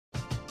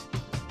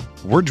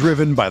We're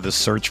driven by the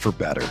search for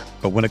better.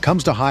 But when it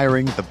comes to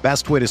hiring, the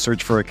best way to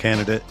search for a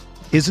candidate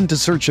isn't to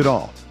search at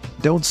all.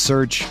 Don't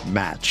search,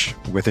 match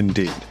with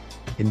Indeed.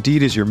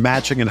 Indeed is your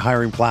matching and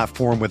hiring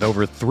platform with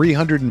over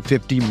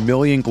 350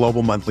 million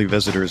global monthly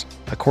visitors,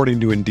 according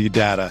to Indeed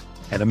data,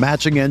 and a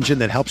matching engine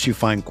that helps you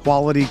find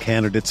quality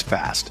candidates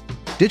fast.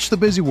 Ditch the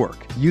busy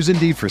work. Use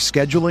Indeed for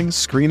scheduling,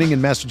 screening,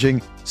 and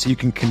messaging so you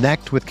can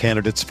connect with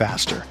candidates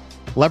faster.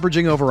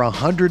 Leveraging over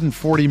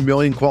 140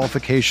 million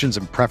qualifications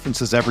and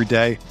preferences every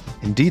day,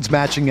 Indeed's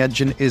matching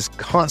engine is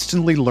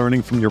constantly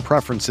learning from your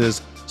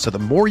preferences, so the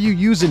more you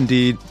use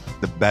Indeed,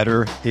 the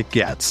better it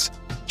gets.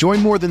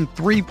 Join more than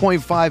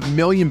 3.5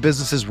 million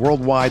businesses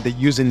worldwide that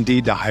use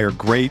Indeed to hire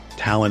great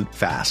talent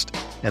fast.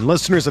 And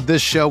listeners of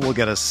this show will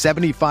get a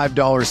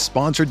 $75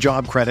 sponsored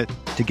job credit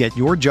to get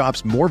your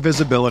jobs more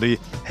visibility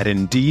at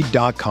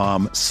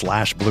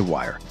Indeed.com/Blue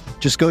Wire.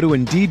 Just go to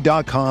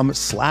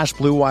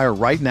Indeed.com/Blue Wire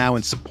right now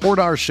and support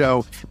our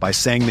show by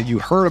saying that you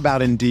heard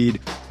about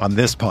Indeed on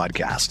this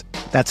podcast.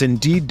 That's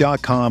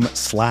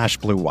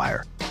Indeed.com/Blue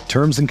Wire.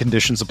 Terms and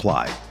conditions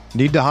apply.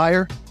 Need to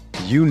hire?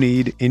 You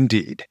need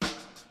Indeed.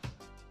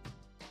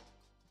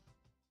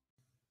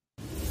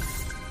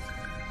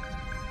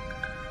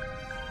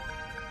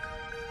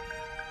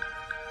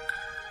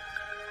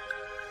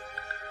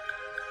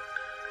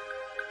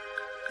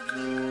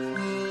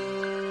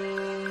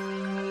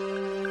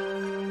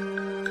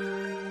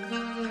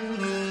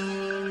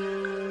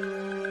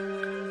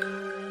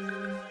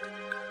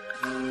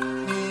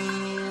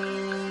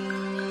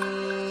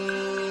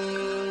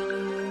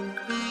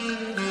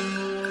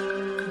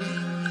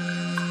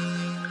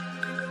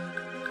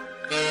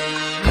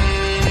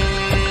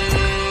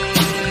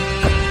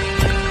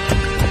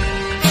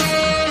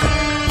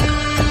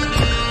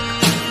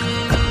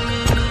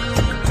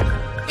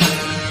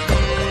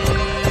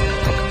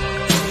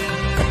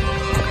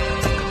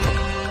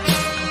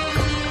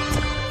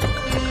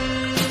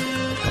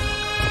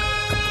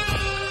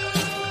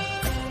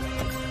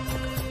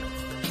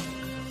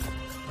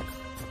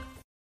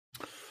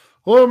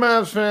 Hello,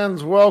 Mavs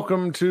fans.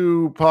 Welcome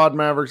to Pod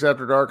Mavericks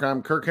After Dark.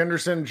 I'm Kirk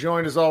Henderson,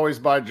 joined as always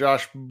by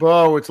Josh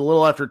Bowe. It's a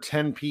little after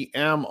 10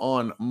 p.m.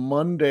 on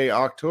Monday,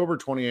 October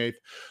 28th.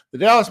 The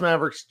Dallas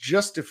Mavericks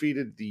just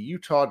defeated the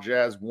Utah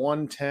Jazz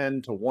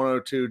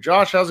 110-102.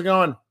 Josh, how's it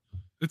going?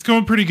 It's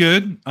going pretty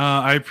good.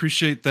 I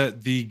appreciate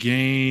that the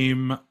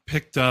game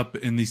picked up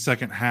in the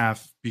second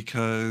half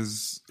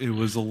because it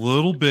was a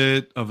little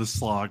bit of a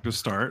slog to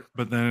start,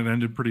 but then it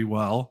ended pretty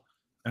well.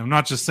 And I'm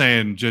not just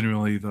saying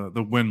genuinely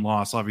the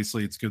win-loss.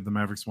 Obviously, it's good the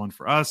Mavericks won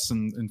for us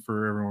and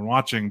for everyone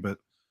watching. But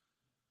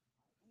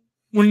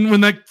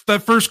when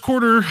that first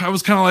quarter, I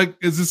was kind of like,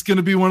 is this going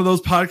to be one of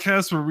those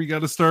podcasts where we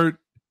got to start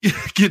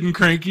getting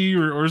cranky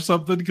or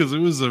something? Because it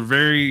was a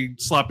very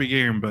sloppy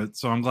game. But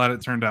so I'm glad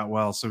it turned out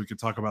well so we could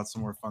talk about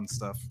some more fun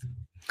stuff.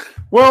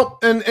 Well,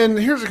 and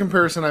here's a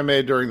comparison I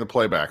made during the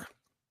playback,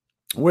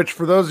 which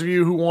for those of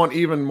you who want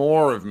even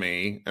more of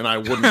me, and I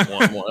wouldn't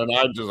want more, and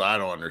I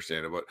don't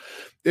understand it, but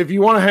if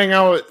you want to hang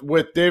out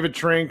with David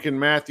Trink and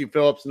Matthew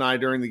Phillips and I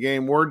during the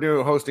game,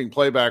 we're hosting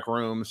playback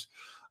rooms.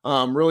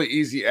 Really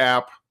easy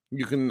app.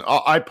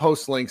 I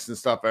post links and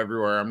stuff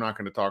everywhere. I'm not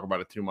going to talk about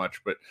it too much,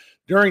 but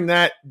during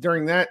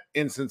that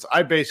instance,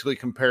 I basically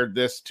compared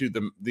this to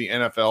the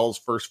NFL's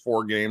first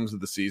 4 games of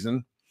the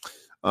season.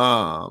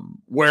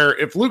 Where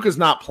if Luka's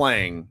not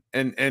playing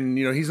and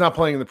he's not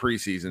playing in the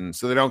preseason,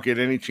 so they don't get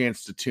any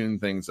chance to tune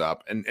things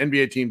up, and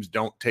NBA teams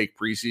don't take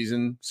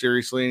preseason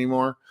seriously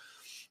anymore.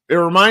 It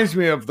reminds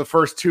me of the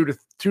first 2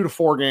 to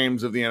 4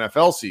 games of the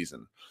NFL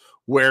season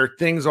where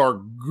things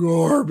are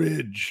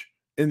garbage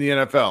in the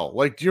NFL.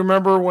 Like, do you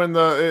remember when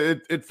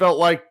it felt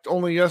like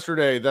only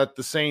yesterday that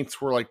the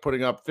Saints were like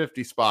putting up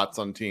 50 spots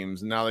on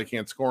teams and now they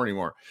can't score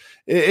anymore?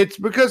 It's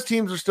because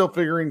teams are still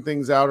figuring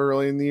things out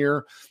early in the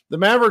year. The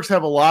Mavericks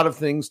have a lot of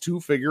things to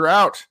figure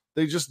out.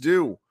 They just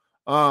do.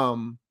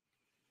 I'm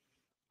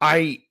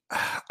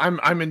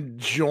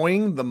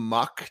enjoying the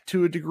muck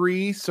to a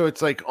degree. So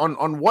it's like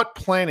on what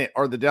planet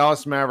are the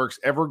Dallas Mavericks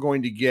ever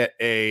going to get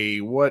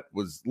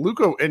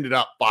Luka ended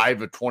up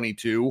 5 of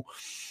 22.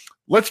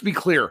 Let's be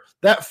clear,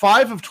 that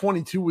 5 of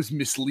 22 was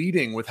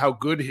misleading with how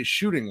good his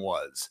shooting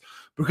was,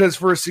 because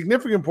for a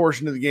significant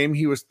portion of the game,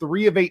 he was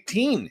 3 of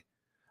 18.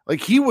 Like,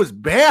 he was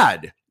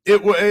bad.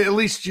 It was at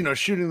least,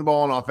 shooting the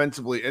ball and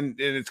offensively. And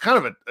it's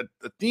kind of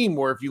a theme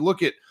where if you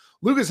look at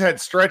Luka's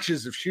had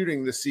stretches of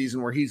shooting this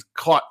season where he's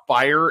caught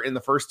fire in the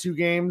first 2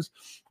 games,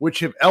 which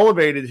have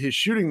elevated his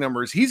shooting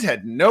numbers. He's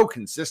had no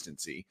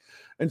consistency.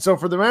 And so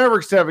for the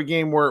Mavericks to have a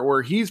game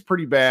where he's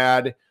pretty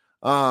bad,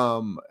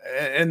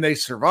 and they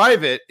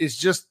survive it is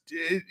just,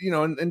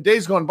 in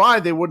days gone by,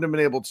 they wouldn't have been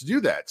able to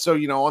do that. So,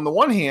 on the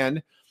one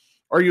hand,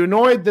 are you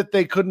annoyed that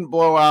they couldn't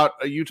blow out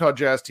a Utah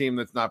Jazz team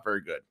that's not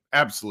very good?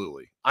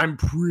 Absolutely. I'm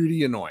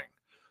pretty annoying.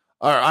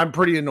 I'm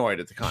pretty annoyed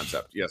at the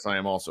concept. Yes, I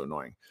am also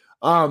annoying.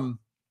 On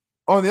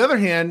the other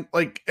hand,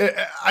 like,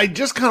 I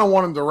just kind of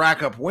want them to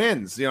rack up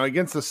wins,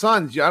 against the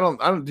Suns. I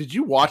don't, did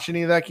you watch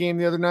any of that game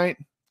the other night?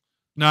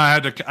 No, I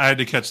had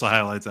to catch the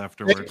highlights They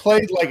afterwards.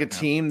 played like a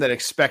team that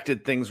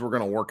expected things were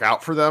going to work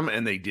out for them,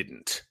 and they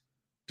didn't.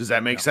 Does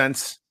that make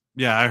sense?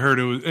 Yeah, I heard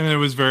it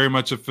was very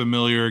much a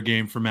familiar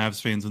game for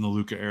Mavs fans in the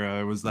Luka era.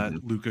 It was that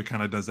Luka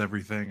kind of does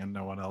everything, and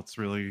no one else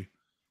really.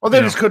 Well,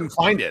 they just couldn't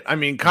find it. I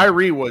mean,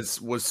 Kyrie was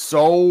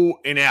so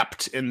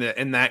inept in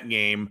that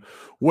game,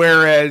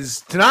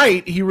 whereas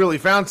tonight he really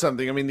found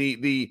something. I mean,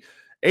 the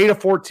 8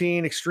 of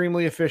 14,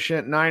 extremely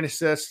efficient, 9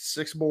 assists,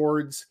 6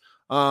 boards.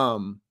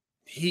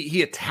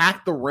 He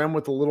attacked the rim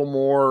with a little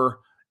more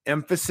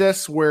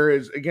emphasis,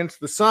 whereas against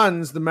the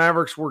Suns, the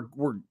Mavericks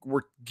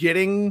were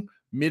getting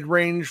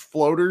mid-range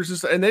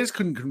floaters, and they just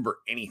couldn't convert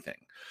anything.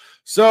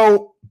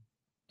 So,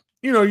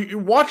 you're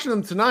watching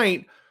them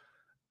tonight.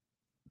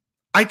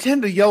 I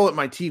tend to yell at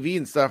my TV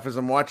and stuff as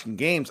I'm watching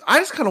games. I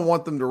just kind of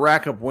want them to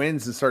rack up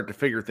wins and start to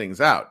figure things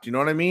out. Do you know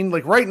what I mean?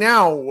 Like right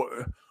now,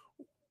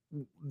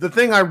 the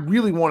thing I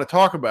really want to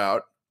talk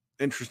about,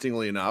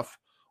 interestingly enough,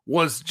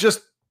 was just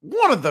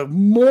one of the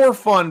more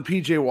fun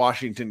PJ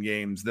Washington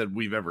games that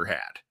we've ever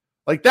had.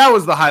 Like that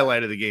was the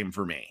highlight of the game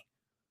for me.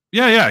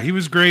 Yeah, he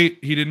was great.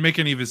 He didn't make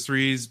any of his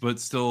threes, but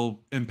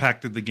still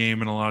impacted the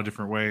game in a lot of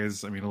different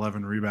ways. I mean,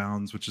 11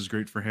 rebounds, which is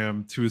great for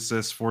him. 2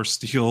 assists, 4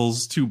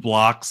 steals, 2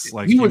 blocks.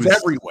 Like he was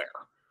everywhere.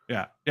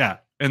 Yeah.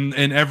 And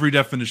every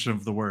definition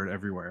of the word,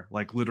 everywhere.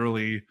 Like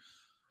literally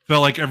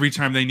felt like every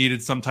time they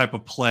needed some type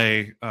of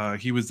play,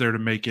 he was there to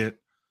make it.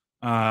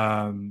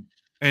 And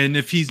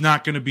if he's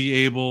not going to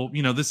be able,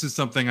 this is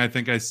something I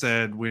think I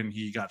said when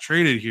he got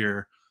traded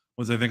here,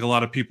 was I think a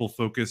lot of people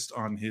focused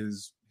on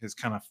his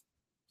kind of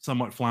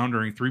somewhat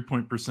floundering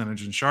 3-point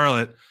percentage in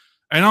Charlotte.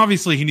 And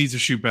obviously he needs to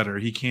shoot better.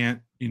 He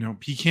can't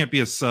be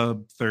a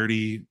sub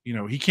 30,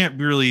 he can't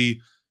really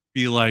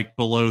be like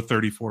below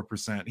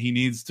 34%. He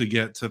needs to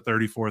get to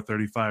 34,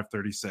 35,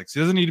 36. He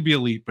doesn't need to be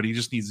elite, but he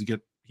just needs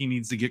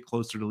to get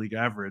closer to league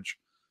average.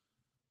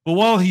 But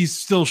while he's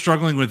still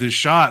struggling with his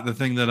shot, the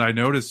thing that I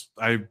noticed,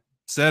 I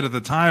said at the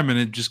time, and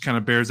it just kind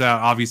of bears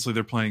out, obviously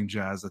they're playing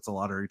Jazz. That's a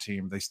lottery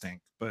team. They stink,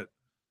 but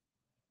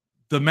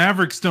the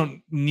Mavericks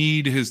don't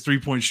need his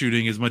 3-point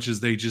shooting as much as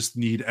they just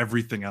need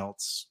everything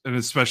else. And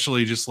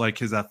especially just like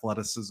his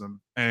athleticism,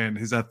 and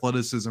his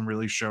athleticism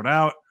really showed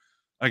out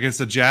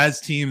against a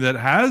Jazz team that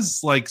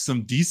has like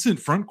some decent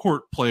front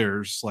court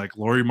players like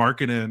Lauri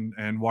Markkanen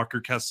and Walker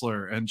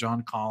Kessler and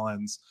John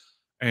Collins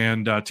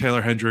and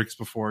Taylor Hendricks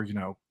before,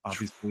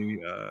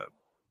 obviously,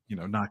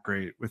 not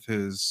great with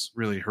his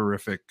really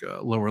horrific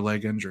lower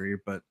leg injury,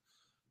 but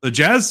the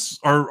Jazz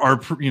are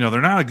they're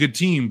not a good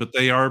team, but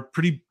they are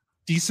pretty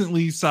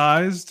decently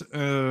sized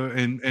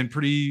and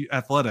pretty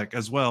athletic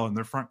as well in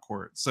their front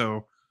court.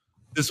 So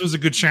this was a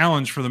good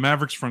challenge for the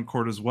Mavericks front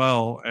court as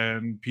well.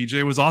 And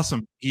PJ was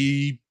awesome.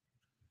 He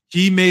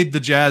made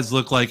the Jazz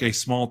look like a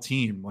small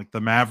team. Like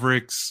the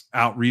Mavericks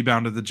out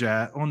rebounded the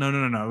Jazz. Oh,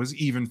 no. It was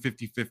even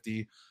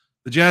 50-50.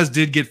 The Jazz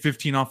did get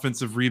 15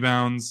 offensive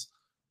rebounds.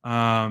 But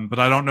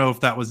I don't know if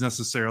that was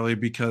necessarily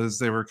because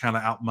they were kind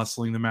of out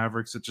muscling the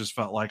Mavericks. It just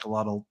felt like a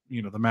lot of,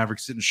 the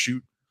Mavericks didn't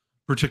shoot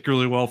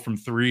particularly well from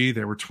 3.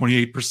 They were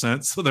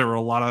 28%. So there were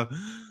a lot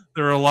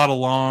of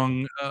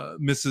long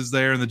misses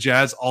there. And the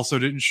Jazz also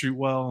didn't shoot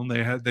well.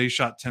 And they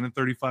shot 10 and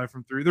 35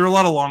 from 3. There were a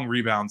lot of long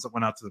rebounds that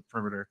went out to the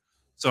perimeter.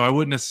 So I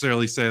wouldn't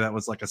necessarily say that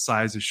was like a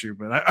size issue,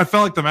 but I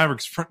felt like the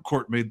Mavericks front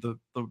court made the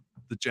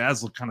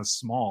Jazz look kind of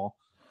small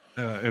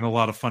in a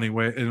lot of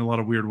in a lot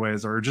of weird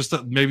ways, or just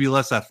maybe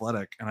less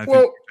athletic. And I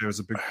think there was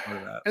a big part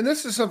of that. And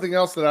this is something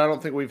else that I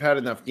don't think we've had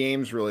enough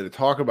games really to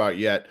talk about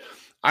yet.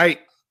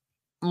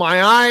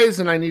 My eyes,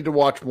 and I need to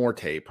watch more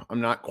tape.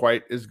 I'm not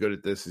quite as good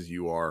at this as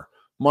you are.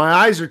 My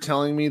eyes are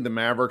telling me the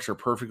Mavericks are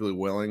perfectly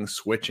willing,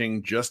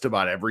 switching just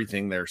about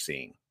everything they're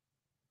seeing.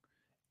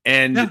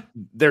 And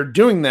they're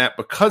doing that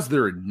because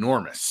they're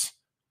enormous.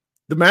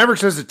 The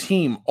Mavericks as a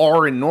team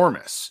are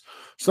enormous.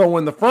 So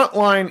when the front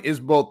line is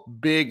both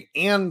big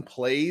and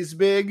plays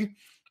big,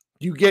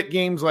 you get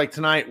games like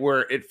tonight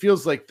where it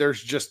feels like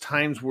there's just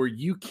times where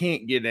you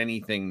can't get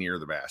anything near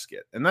the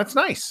basket. And that's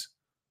nice.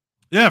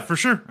 Yeah, for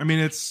sure. I mean,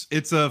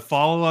 it's a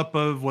follow-up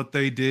of what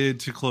they did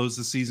to close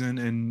the season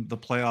in the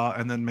playoff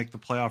and then make the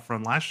playoff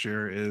run last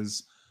year.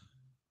 Is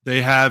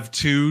they have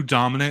 2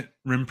 dominant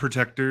rim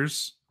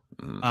protectors,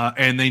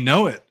 and they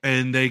know it.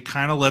 And they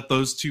kind of let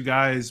those 2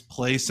 guys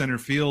play center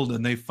field,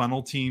 and they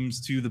funnel teams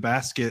to the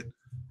basket,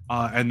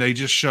 and they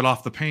just shut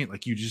off the paint.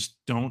 Like, you just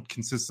don't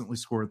consistently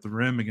score at the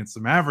rim against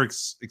the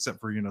Mavericks, except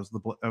for,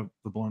 the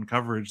blown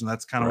coverage. And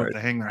that's kind of what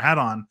they hang their hat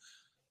on.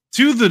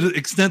 To the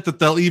extent that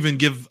they'll even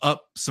give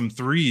up some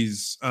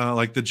threes,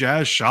 like the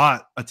Jazz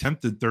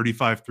attempted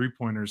 35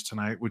 3-pointers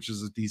tonight, which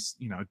is a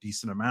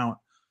decent amount.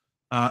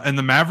 And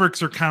the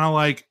Mavericks are kind of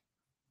like,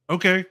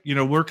 okay,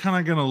 we're kind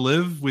of going to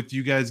live with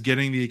you guys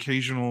getting the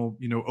occasional,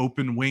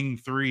 open wing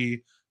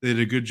 3. They did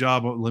a good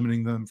job of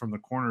limiting them from the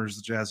corners.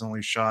 The Jazz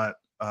only shot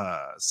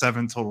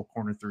 7 total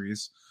corner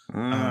threes,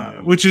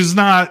 which is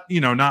not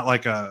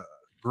like a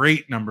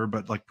great number,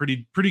 but like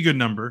pretty good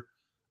number.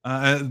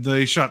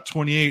 They shot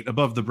 28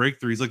 above the break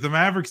threes. Like the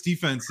Mavericks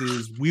defense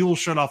is, we will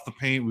shut off the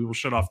paint, we will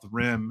shut off the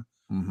rim.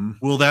 Mm-hmm.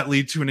 Will that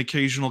lead to an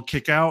occasional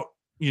kick out?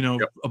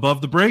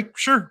 above the break,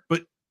 sure,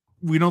 but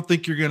we don't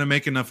think you're going to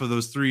make enough of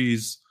those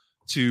threes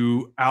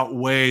to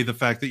outweigh the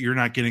fact that you're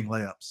not getting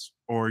layups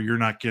or you're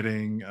not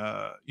getting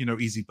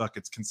easy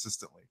buckets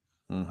consistently.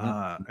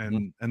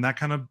 And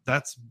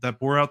that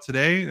bore out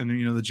today. And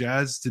the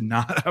Jazz did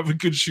not have a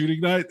good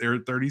shooting night. They were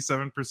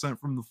 37%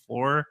 from the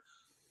floor.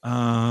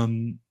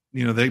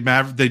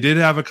 They did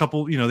have a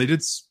couple. They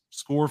did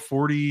score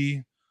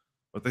 40,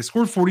 but they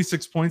scored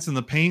 46 points in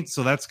the paint,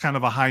 so that's kind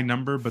of a high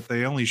number. But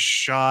they only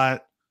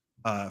shot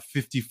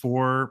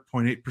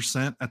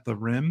 54.8% at the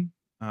rim,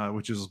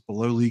 which is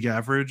below league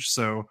average.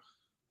 So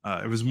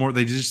it was more,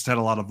 they just had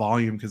a lot of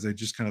volume because they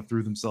just kind of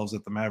threw themselves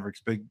at the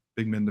Mavericks, big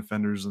men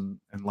defenders and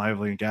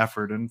Lively and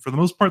Gafford. And for the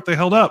most part, they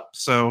held up.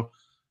 So,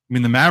 the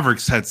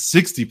Mavericks had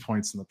 60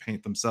 points in the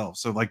paint themselves.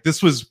 So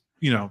this was,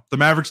 the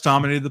Mavericks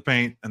dominated the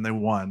paint and they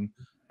won.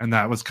 And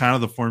that was kind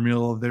of the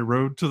formula they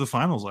rode to the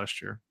finals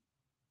last year.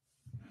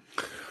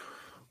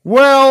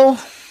 Well,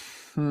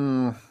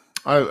 what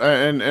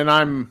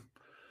are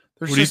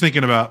you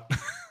thinking about?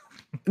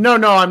 No,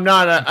 I'm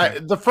not. Okay.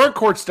 The front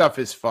court stuff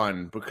is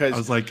fun because I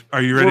was like,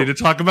 are you ready to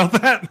talk about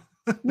that?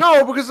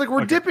 No, because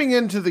we're dipping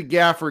into the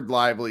Gafford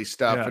Lively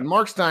stuff, and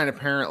Mark Stein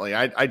apparently,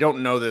 I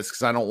don't know this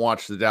because I don't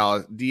watch the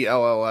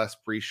DLLS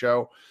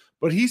pre-show,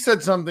 but he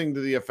said something to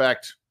the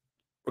effect,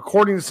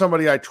 according to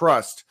somebody I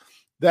trust,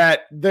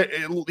 that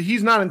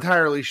he's not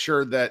entirely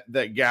sure that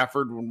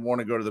Gafford would want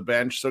to go to the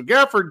bench. So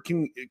Gafford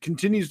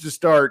continues to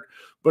start,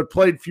 but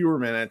played fewer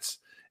minutes,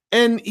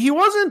 and he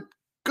wasn't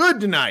good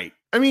tonight.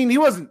 He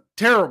wasn't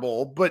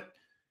terrible, but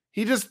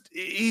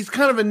he's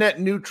kind of a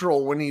net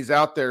neutral when he's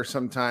out there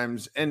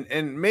sometimes.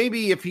 And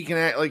maybe if he can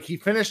act like he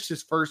finished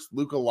his first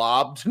Luka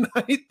lob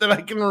tonight that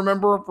I can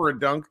remember for a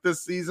dunk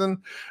this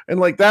season.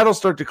 And that'll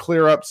start to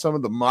clear up some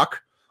of the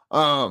muck.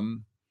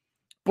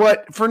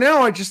 But for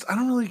now, I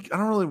don't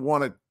really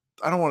want to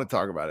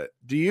talk about it.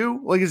 Do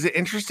you? Is it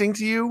interesting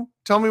to you?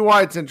 Tell me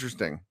why it's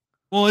interesting.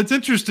 Well, it's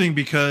interesting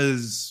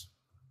because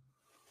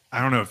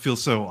I don't know. It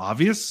feels so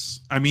obvious.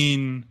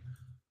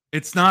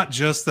 It's not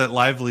just that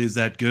Lively is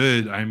that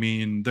good.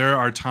 There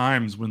are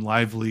times when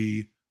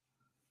Lively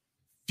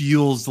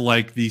feels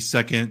like the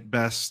second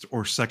best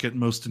or second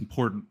most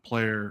important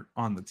player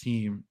on the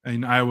team.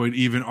 And I would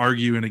even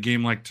argue in a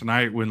game like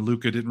tonight when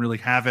Luka didn't really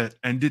have it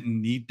and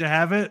didn't need to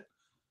have it.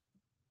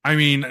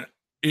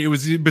 It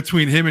was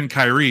between him and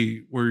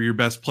Kyrie were your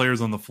best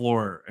players on the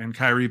floor. And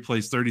Kyrie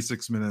plays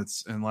 36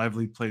 minutes and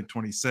Lively played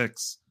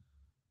 26.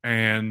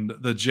 And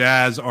the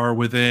Jazz are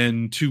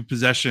within 2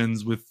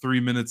 possessions with 3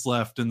 minutes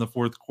left in the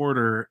fourth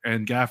quarter,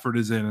 and Gafford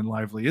is in and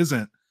Lively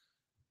isn't.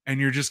 And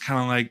you're just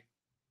kind of like,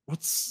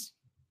 what's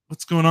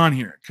going on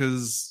here?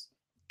 Because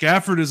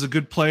Gafford is a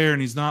good player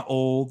and he's not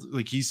old.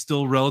 He's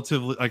still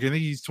relatively, I think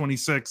he's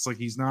 26.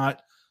 He's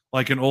not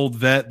like an old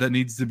vet that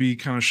needs to be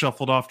kind of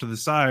shuffled off to the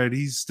side.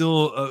 He's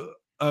still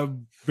a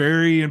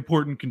very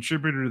important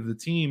contributor to the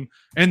team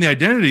and the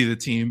identity of the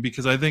team,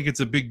 because I think it's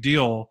a big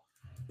deal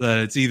that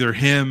it's either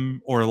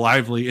him or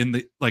Lively in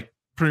the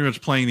pretty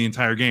much playing the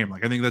entire game.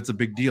 I think that's a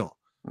big deal.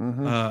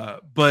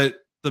 Mm-hmm. But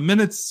the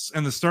minutes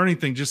and the starting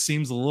thing just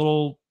seems a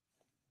little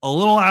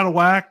out of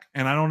whack.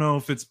 And I don't know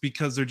if it's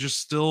because they're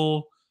just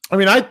still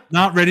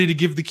not ready to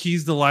give the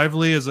keys to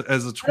Lively as a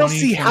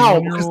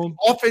 21-year-old.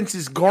 Offense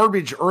is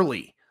garbage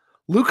early.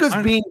 Luka's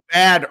being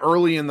bad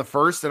early in the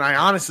first, and I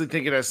honestly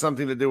think it has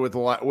something to do with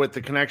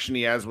the connection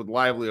he has with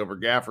Lively over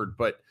Gafford.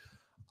 But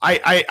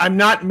I'm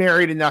not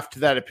married enough to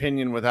that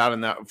opinion without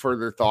enough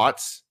further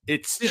thoughts.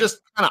 It's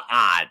just kind of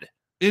odd.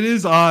 It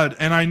is odd,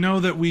 and I know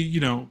that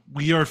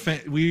we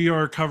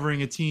are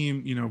covering a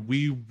team.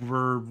 We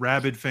were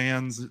rabid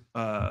fans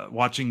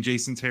watching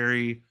Jason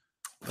Terry,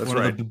 one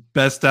of the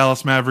best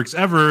Dallas Mavericks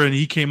ever, and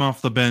he came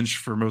off the bench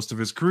for most of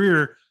his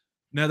career.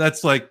 Now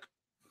that's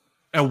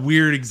a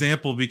weird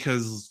example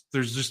because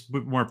there's just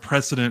more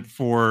precedent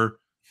for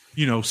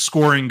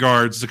scoring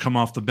guards to come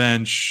off the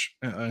bench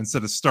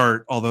instead of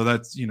start. Although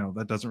that's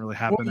that doesn't really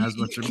happen as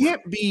much. It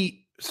can't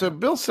be. So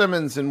Bill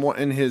Simmons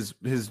in his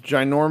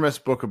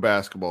ginormous book of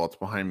basketball, it's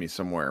behind me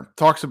somewhere,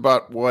 talks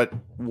about what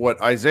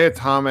Isaiah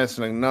Thomas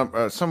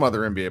and some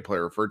other NBA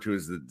player referred to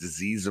as the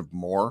disease of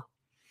more.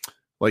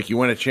 You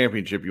win a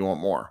championship, you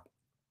want more.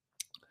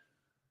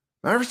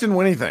 Mavericks didn't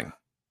win anything.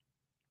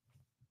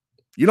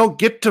 You don't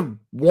get to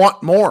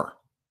want more.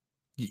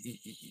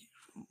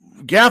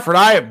 Gafford,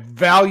 I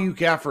value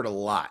Gafford a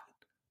lot.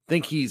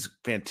 Think he's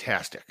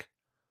fantastic.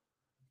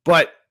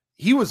 But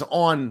he was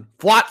on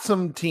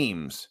flotsam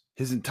teams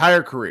his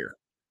entire career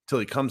till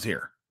he comes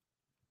here.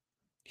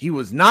 He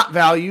was not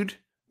valued.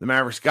 The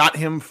Mavericks got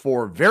him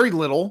for very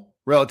little,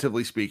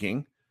 relatively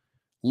speaking.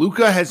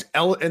 Luka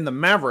and the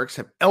Mavericks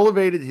have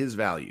elevated his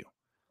value.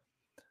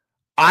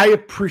 I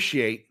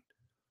appreciate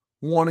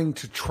wanting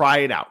to try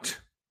it out.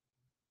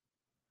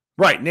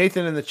 Right.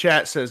 Nathan in the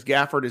chat says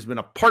Gafford has been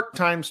a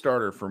part-time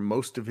starter for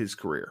most of his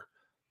career.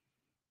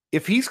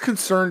 If he's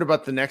concerned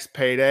about the next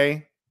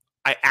payday,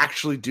 I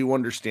actually do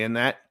understand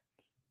that.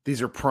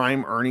 These are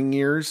prime earning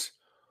years.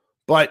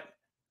 But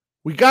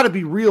we got to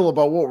be real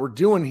about what we're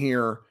doing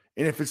here.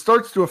 And if it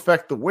starts to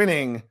affect the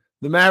winning,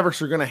 the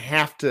Mavericks are going to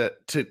have to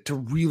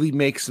really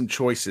make some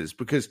choices,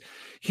 because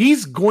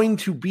he's going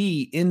to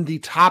be in the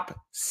top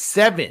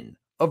 7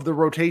 of the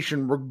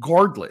rotation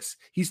regardless.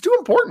 He's too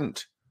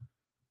important.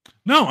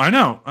 No, I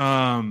know.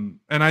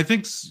 And I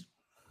think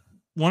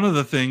one of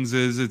the things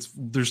is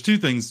there's two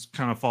things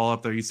kind of fall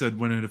up there. You said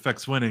when it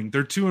affects winning,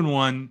 they're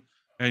 2-1,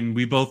 and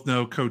we both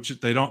know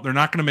they're not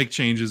going to make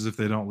changes if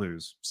they don't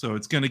lose. So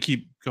it's going to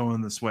keep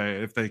going this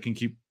way if they can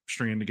keep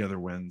stringing together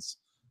wins.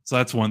 So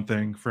that's one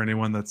thing for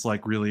anyone that's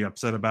like really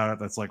upset about it.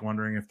 That's like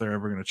wondering if they're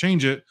ever going to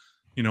change it.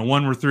 You know,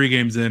 1, we're 3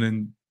 games in,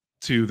 and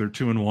 2, they're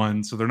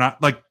 2-1. So they're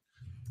not like,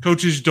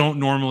 coaches don't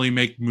normally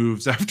make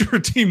moves after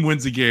a team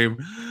wins a game.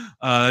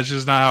 That's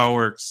just not how it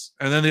works.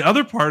 And then the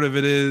other part of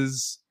it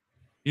is,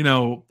 you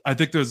know, I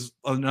think there's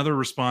another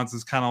response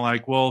is kind of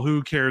like, well,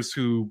 who cares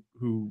who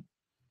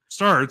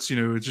starts? You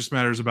know, it just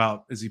matters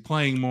about, is he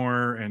playing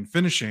more and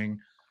finishing?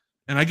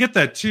 And I get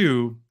that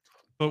too.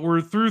 But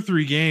we're through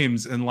 3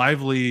 games, and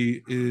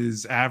Lively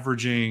is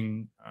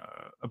averaging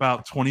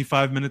about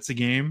 25 minutes a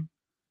game,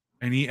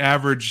 and he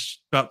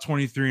averaged about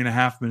 23 and a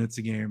half minutes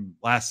a game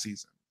last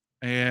season.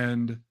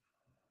 And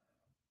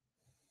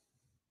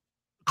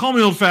call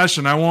me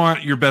old-fashioned, I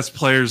want your best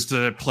players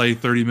to play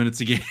 30 minutes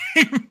a game.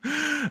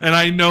 And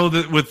I know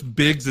that with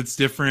bigs it's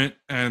different,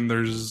 and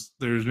there's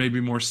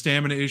maybe more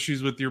stamina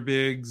issues with your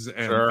bigs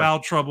and foul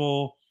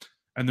trouble,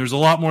 and there's a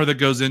lot more that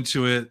goes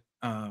into it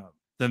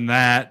than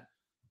that.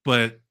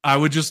 But I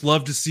would just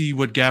love to see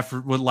what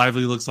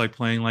Lively looks like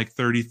playing like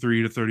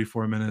 33 to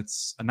 34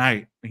 minutes a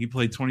night. He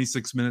played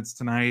 26 minutes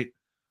tonight,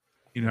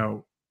 you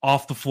know,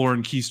 off the floor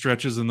in key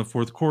stretches in the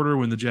fourth quarter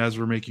when the Jazz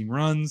were making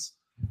runs.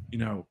 You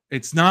know,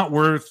 it's not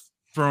worth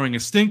throwing a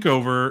stink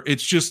over.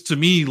 It's just, to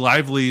me,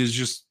 Lively is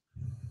just,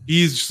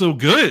 he's so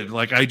good.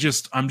 Like, I'm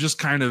just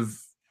kind of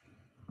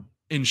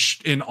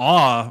in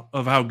awe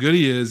of how good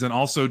he is. And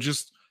also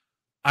just,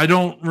 I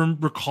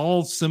don't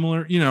recall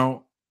similar, you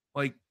know,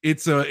 like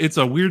it's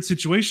a weird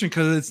situation,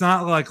 because it's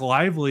not like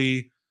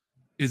Lively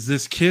is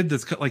this kid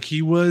that's like,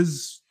 he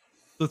was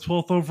the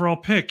 12th overall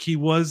pick. He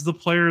was the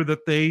player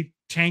that they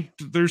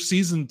tanked their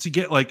season to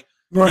get. Like,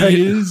 right.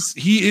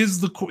 Him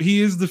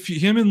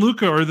and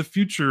Luka are the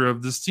future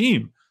of this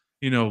team.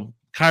 You know,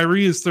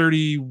 Kyrie is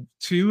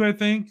 32, I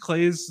think.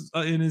 Clay is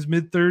in his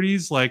mid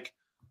 30s. Like,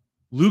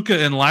 Luka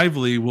and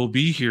Lively will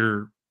be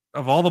here.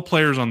 Of all the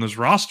players on this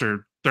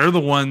roster, they're the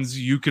ones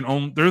you can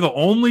own. They're the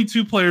only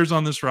 2 players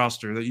on this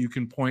roster that you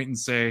can point and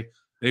say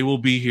they will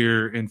be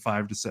here in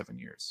 5 to 7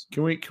 years.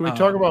 Can we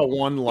talk about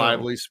one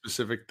Lively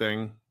specific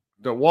thing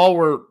that while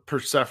we're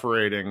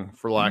perseverating,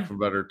 for lack of a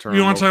better term?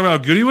 You want to talk about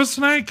how good he was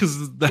tonight?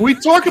 Because we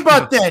talk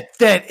about that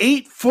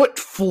 8-foot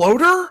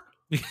floater.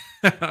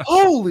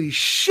 Holy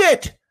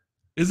shit!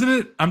 Isn't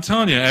it? I'm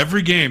telling you,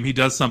 every game he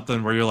does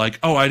something where you're like,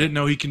 oh, I didn't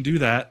know he can do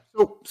that.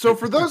 So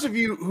for those of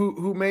you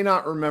who may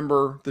not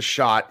remember the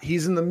shot,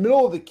 he's in the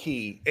middle of the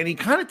key, and he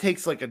kind of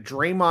takes like a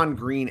Draymond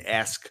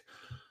Green-esque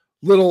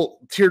little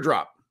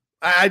teardrop.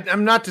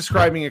 I'm not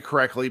describing it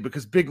correctly,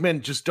 because big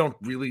men just don't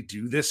really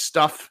do this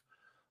stuff.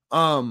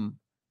 And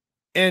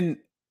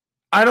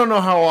I don't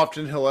know how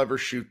often he'll ever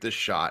shoot this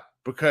shot,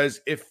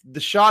 because if the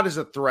shot is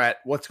a threat,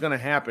 what's going to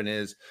happen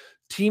is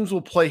teams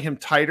will play him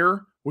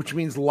tighter, which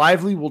means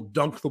Lively will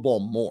dunk the ball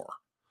more.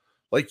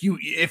 Like,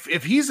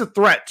 if he's a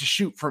threat to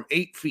shoot from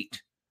 8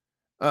 feet,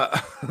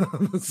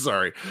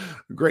 sorry,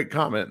 great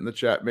comment in the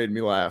chat made me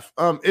laugh.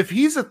 If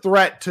he's a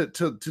threat to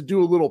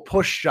do a little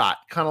push shot,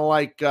 kind of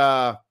like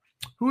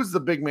who was the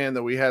big man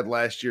that we had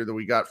last year that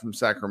we got from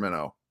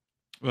Sacramento?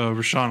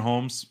 Rashawn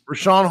Holmes.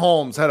 Rashawn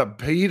Holmes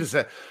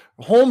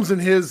Holmes in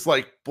his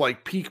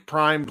like peak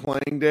prime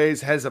playing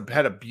days had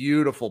a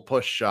beautiful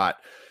push shot.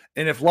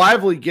 And if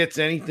Lively gets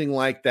anything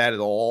like that at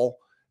all,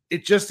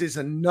 it just is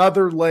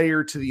another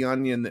layer to the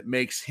onion that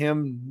makes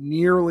him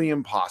nearly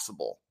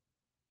impossible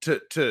to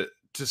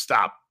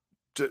stop,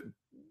 to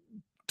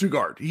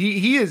guard.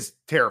 He is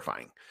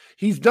terrifying.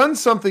 He's done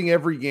something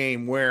every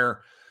game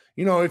where,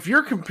 you know, if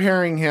you're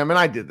comparing him, and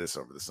I did this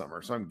over the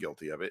summer, so I'm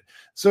guilty of it.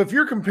 So if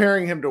you're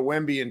comparing him to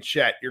Wemby and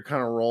Chet, you're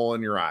kind of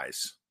rolling your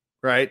eyes,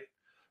 right?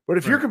 But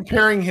if you're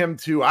comparing him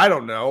to, I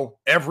don't know,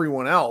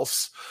 everyone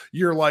else,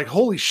 you're like,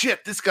 holy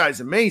shit, this guy's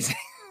amazing.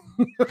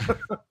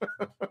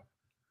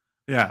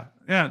 Yeah.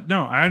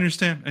 No, I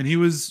understand. And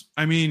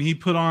he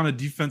put on a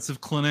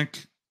defensive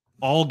clinic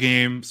all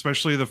game,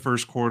 especially the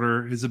first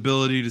quarter. His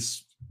ability to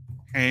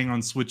hang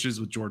on switches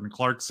with Jordan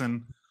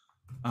Clarkson,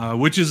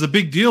 which is a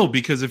big deal,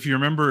 because if you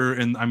remember,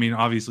 and I mean,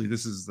 obviously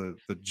this is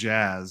the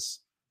Jazz.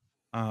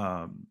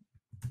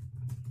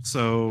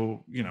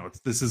 So, you know,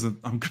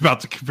 I'm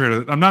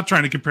not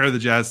trying to compare the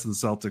Jazz to the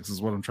Celtics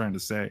is what I'm trying to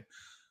say.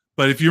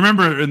 But if you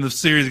remember in the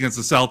series against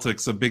the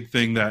Celtics, a big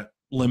thing that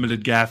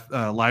limited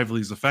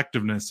Lively's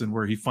effectiveness and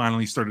where he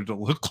finally started to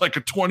look like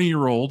a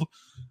 20-year-old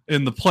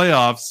in the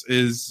playoffs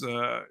is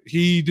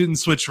he didn't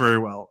switch very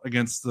well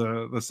against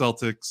the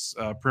Celtics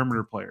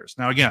perimeter players.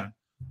 Now, again,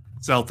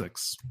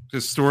 Celtics,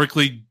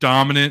 historically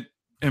dominant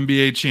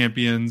NBA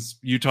champions,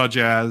 Utah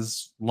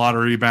Jazz,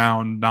 lottery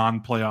bound,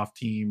 non-playoff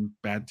team,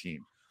 bad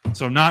team.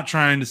 So I'm not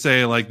trying to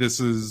say like this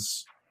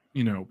is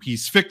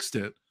he's fixed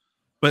it.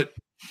 But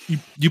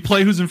you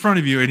play who's in front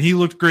of you, and he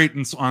looked great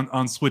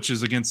on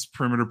switches against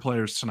perimeter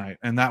players tonight,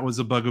 and that was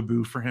a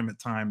bugaboo for him at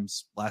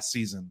times last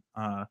season.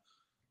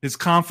 His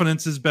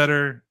confidence is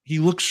better. He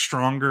looks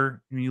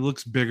stronger. He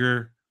looks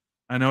bigger.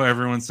 I know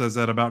everyone says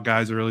that about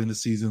guys early in the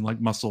season,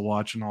 like muscle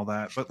watch and all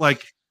that, but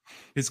like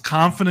his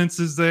confidence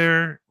is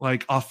there.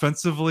 Like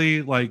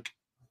offensively, like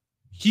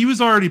he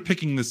was already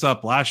picking this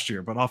up last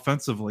year, but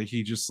offensively,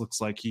 he just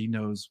looks like he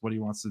knows what he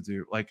wants to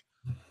do. Like,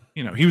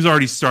 he was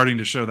already starting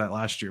to show that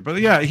last year. But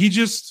yeah, he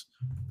just,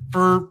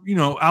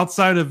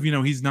 outside of,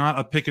 he's not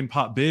a pick and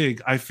pop big,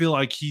 I feel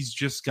like he's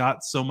just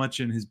got so much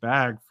in his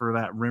bag for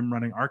that rim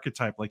running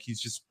archetype. Like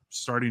he's just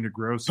starting to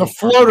grow. The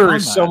floater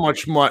is so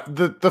much more.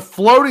 The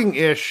floating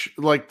ish,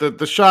 like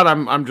the shot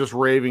I'm just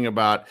raving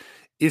about,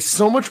 is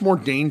so much more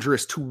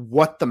dangerous to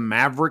what the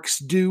Mavericks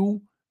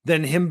do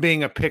than him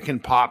being a pick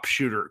and pop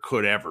shooter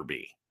could ever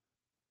be.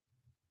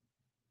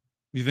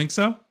 You think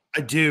so? I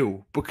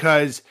do,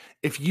 because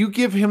if you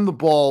give him the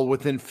ball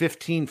within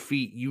 15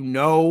 feet,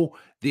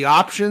 the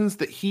options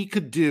that he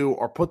could do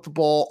are put the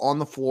ball on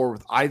the floor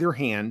with either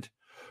hand,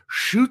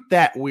 shoot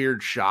that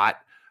weird shot,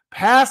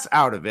 pass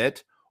out of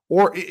it,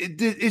 or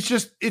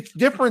it's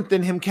different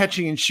than him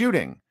catching and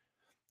shooting.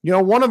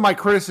 One of my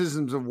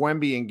criticisms of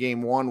Wemby in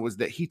game 1 was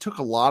that he took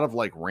a lot of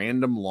like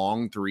random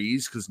long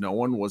threes because no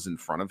one was in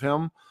front of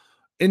him,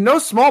 in no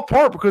small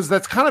part because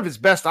that's kind of his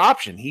best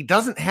option. He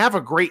doesn't have a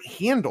great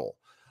handle.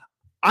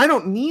 I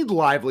don't need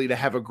Lively to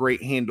have a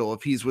great handle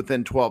if he's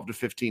within 12 to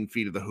 15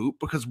 feet of the hoop,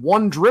 because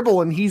one dribble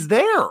and he's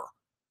there.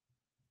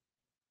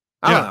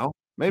 I don't know.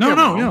 Maybe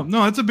no,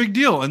 that's a big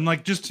deal. And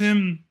like just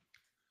him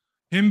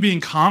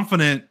being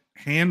confident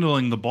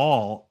handling the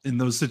ball in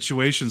those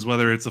situations,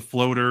 whether it's a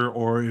floater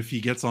or if he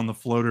gets on the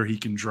floater, he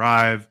can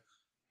drive.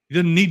 He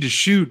doesn't need to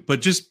shoot,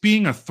 but just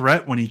being a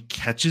threat when he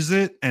catches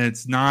it and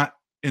it's not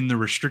in the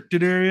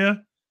restricted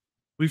area.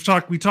 We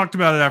talked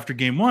about it after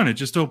game 1. It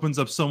just opens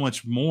up so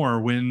much more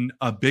when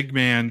a big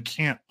man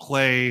can't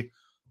play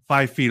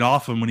 5 feet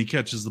off him when he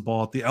catches the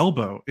ball at the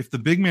elbow. If the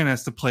big man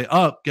has to play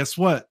up, guess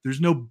what?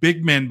 There's no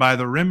big man by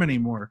the rim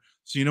anymore.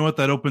 So you know what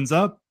that opens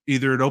up?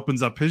 Either it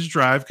opens up his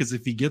drive, because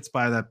if he gets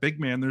by that big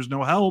man, there's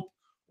no help,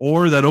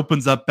 or that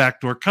opens up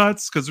backdoor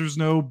cuts because there's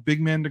no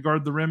big man to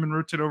guard the rim and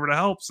rotate over to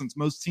help, since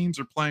most teams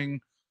are playing,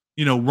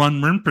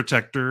 run rim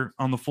protector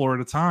on the floor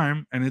at a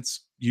time, and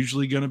it's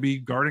usually going to be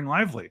guarding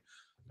Lively.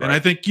 And I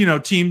think, the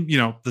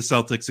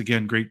Celtics,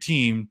 again, great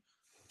team,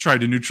 tried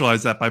to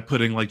neutralize that by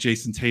putting like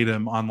Jason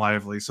Tatum on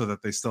Lively so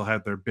that they still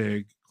had their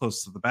big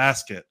close to the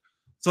basket.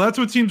 So that's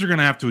what teams are going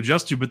to have to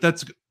adjust to. But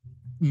that's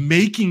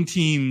making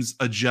teams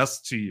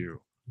adjust to you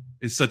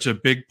is such a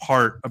big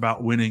part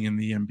about winning in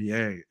the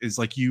NBA, is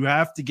like you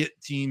have to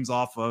get teams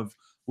off of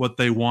what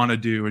they want to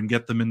do and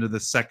get them into the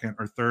second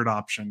or third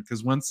option.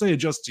 Because once they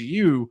adjust to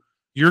you,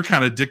 you're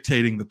kind of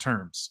dictating the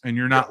terms and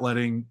you're not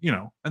letting,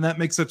 and that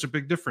makes such a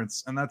big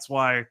difference. And that's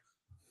why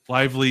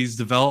Lively's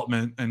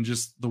development and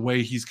just the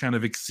way he's kind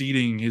of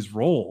exceeding his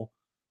role,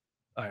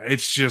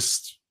 it's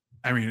just,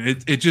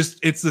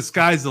 it's the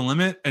sky's the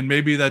limit. And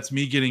maybe that's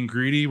me getting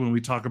greedy when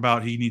we talk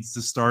about he needs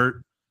to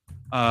start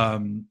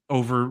over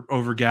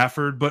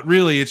Gafford, but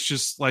really it's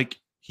just like,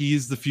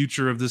 he's the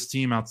future of this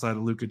team outside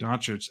of Luka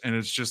Doncic. And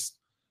it's just,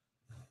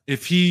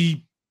 if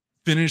he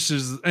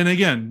finishes, and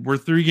again, we're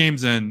 3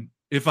 games in,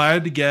 if I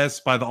had to guess,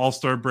 by the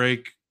All-Star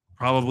break,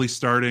 probably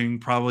starting,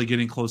 probably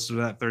getting closer to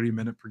that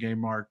 30-minute per game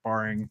mark,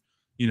 barring,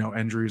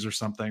 injuries or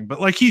something.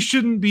 But like, he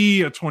shouldn't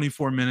be a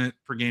 24-minute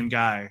per game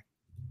guy.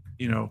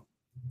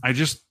 I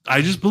just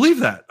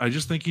believe that. I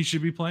just think he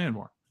should be playing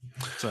more.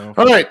 So,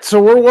 all right.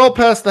 So we're well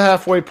past the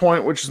halfway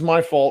point, which is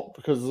my fault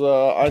because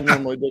I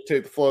normally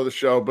dictate the flow of the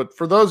show. But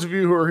for those of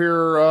you who are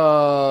here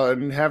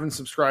and haven't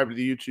subscribed to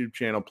the YouTube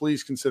channel,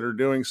 please consider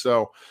doing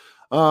so.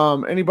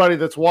 Anybody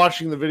that's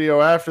watching the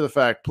video after the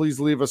fact, please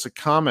leave us a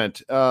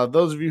comment.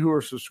 Those of you who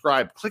are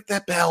subscribed, click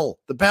that bell.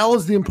 The bell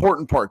is the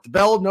important part. The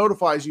bell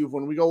notifies you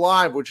when we go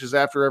live, which is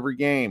after every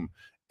game.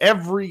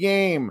 Every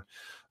game.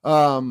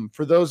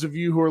 For those of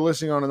you who are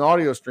listening on an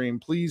audio stream,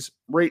 please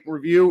rate and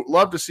review.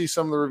 Love to see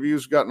some of the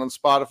reviews we've gotten on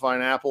Spotify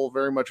and Apple.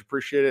 Very much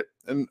appreciate it.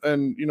 And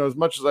as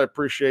much as I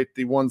appreciate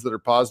the ones that are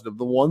positive,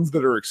 the ones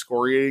that are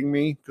excoriating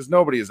me, because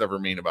nobody is ever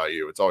mean about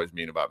you. It's always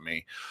mean about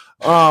me.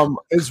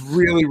 Is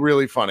really,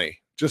 really funny.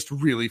 Just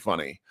really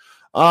funny.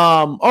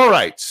 All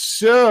right.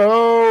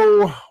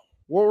 So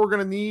what we're going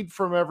to need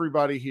from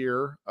everybody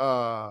here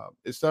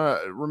is to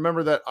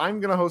remember that I'm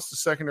going to host a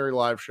secondary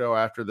live show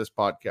after this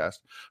podcast.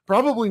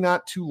 Probably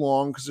not too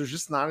long because there's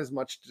just not as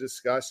much to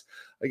discuss.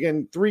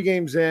 Again, 3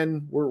 games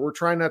in, we're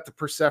trying not to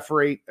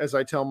perseverate, as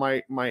I tell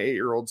my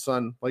 8-year-old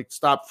son, like,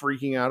 stop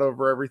freaking out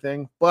over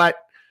everything. But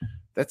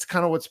that's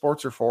kind of what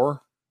sports are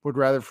for. Would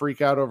rather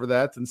freak out over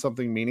that than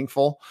something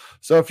meaningful.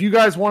 So if you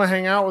guys want to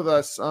hang out with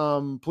us,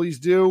 please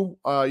do.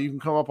 You can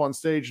come up on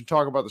stage and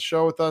talk about the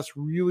show with us.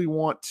 Really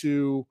want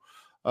to,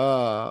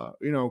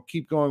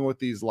 keep going with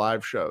these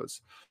live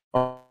shows.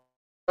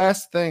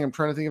 Last thing, I'm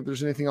trying to think if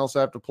there's anything else I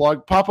have to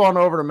plug. Pop on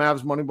over to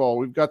Mavs Moneyball.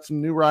 We've got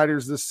some new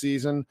riders this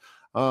season.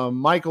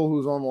 Michael,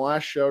 who's on the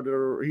last show,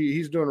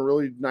 he's doing a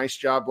really nice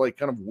job, like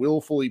kind of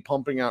willfully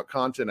pumping out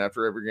content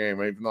after every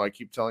game, even though I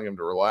keep telling him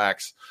to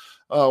relax.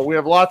 We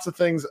have lots of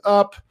things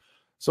up.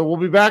 So we'll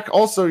be back.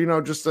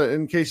 Also, just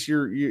in case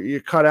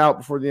you cut out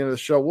before the end of the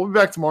show, we'll be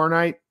back tomorrow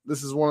night.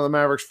 This is one of the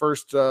Mavericks'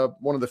 first,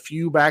 one of the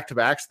few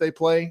back-to-backs they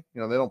play.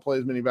 They don't play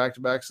as many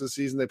back-to-backs this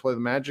season. They play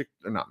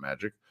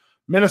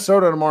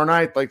Minnesota tomorrow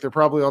night. Like they're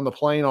probably on the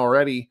plane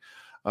already.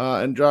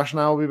 And Josh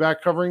and I will be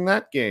back covering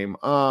that game.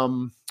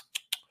 All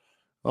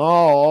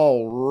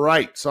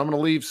right. So I'm going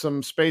to leave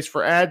some space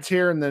for ads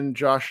here, and then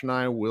Josh and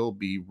I will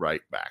be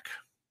right back.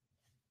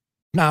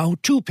 Now,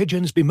 two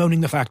pigeons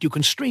bemoaning the fact you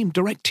can stream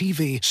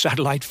DirecTV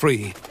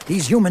satellite-free.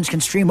 These humans can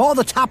stream all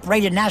the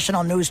top-rated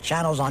national news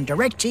channels on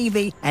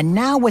DirecTV, and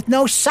now with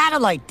no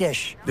satellite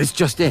dish. This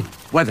just in.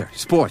 Weather,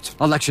 sports,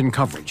 election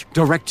coverage.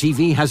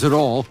 DirecTV has it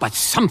all, but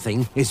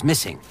something is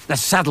missing. The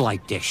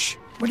satellite dish.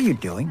 What are you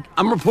doing?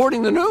 I'm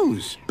reporting the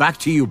news. Back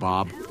to you,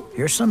 Bob.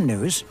 Here's some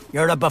news.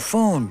 You're a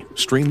buffoon.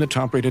 Stream the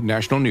top-rated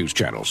national news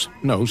channels.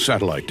 No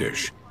satellite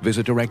dish.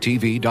 Visit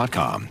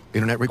DirecTV.com.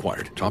 Internet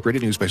required.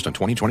 Top-rated news based on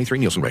 2023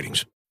 Nielsen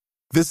ratings.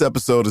 This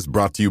episode is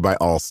brought to you by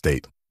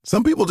Allstate.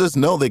 Some people just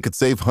know they could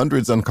save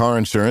hundreds on car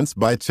insurance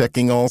by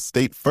checking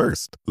Allstate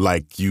first.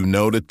 Like,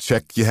 to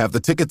check you have the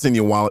tickets in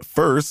your wallet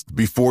first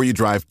before you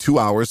drive 2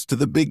 hours to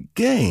the big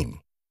game.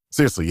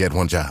 Seriously, you had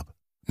one job.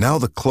 Now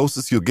the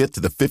closest you'll get to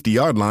the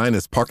 50-yard line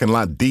is parking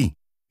lot D.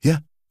 Yeah,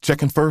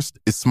 checking first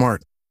is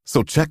smart.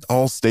 So check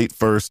Allstate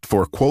first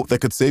for a quote that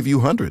could save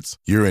you hundreds.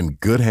 You're in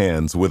good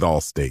hands with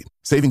Allstate.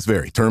 Savings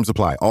vary. Terms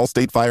apply.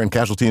 Allstate Fire and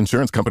Casualty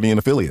Insurance Company and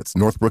Affiliates.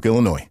 Northbrook,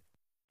 Illinois.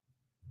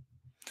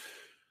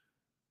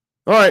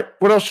 All right.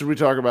 What else should we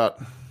talk about?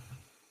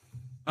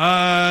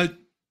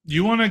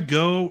 You want to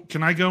go?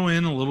 Can I go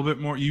in a little bit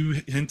more?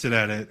 You hinted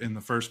at it in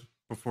the first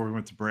before we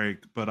went to break,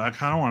 but I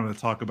kind of wanted to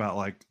talk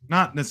about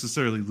not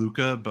necessarily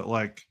Luka, but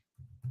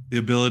the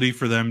ability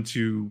for them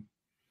to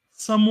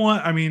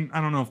somewhat. I mean,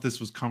 I don't know if this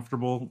was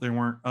comfortable. They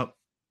weren't up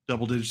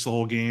double digits the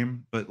whole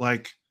game, but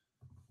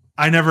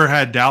I never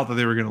had doubt that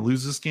they were going to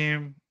lose this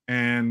game,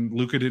 and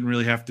Luka didn't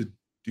really have to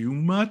do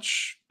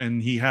much,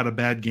 and he had a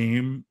bad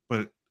game,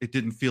 but it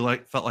didn't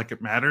felt like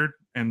it mattered,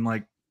 and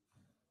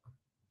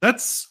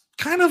that's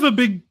kind of a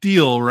big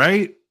deal,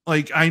 right?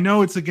 I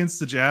know it's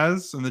against the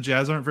Jazz, and the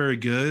Jazz aren't very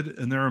good,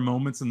 and there are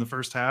moments in the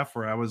first half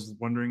where I was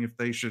wondering if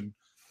they should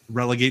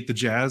relegate the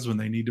Jazz when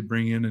they need to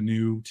bring in a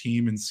new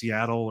team in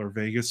Seattle or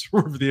Vegas,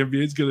 or if the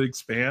NBA is going to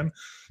expand,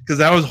 because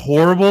that was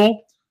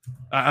horrible.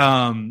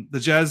 The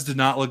Jazz did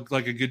not look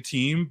like a good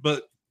team,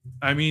 but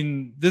I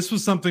mean, this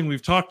was something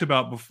we've talked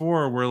about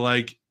before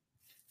where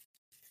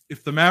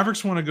if the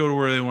Mavericks want to go to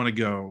where they want to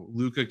go,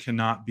 Luka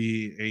cannot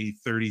be a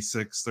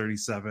 36,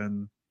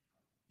 37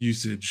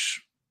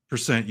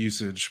 percent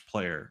usage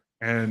player.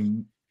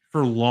 And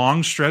for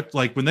long stretch,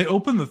 when they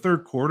opened the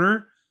third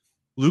quarter,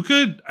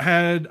 Luka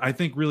had, I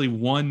think, really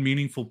one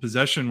meaningful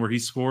possession where he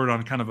scored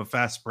on kind of a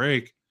fast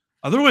break.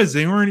 Otherwise,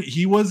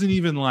 he wasn't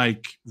even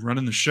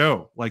running the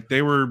show.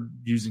 They were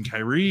using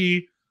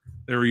Kyrie,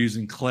 they were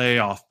using Clay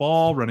off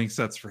ball, running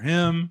sets for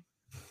him.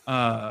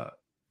 I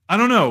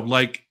don't know.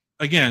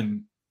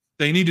 Again,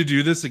 they need to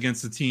do this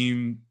against a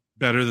team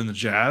better than the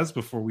Jazz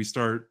before we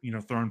start,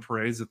 throwing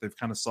parades that they've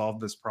kind of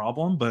solved this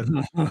problem. But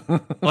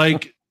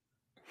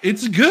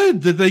it's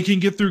good that they can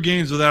get through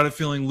games without it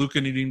feeling Luka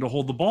needing to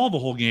hold the ball the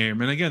whole game.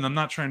 And again, I'm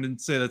not trying to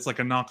say that's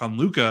a knock on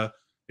Luka.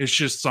 It's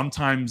just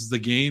sometimes the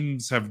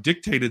games have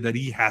dictated that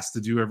he has to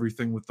do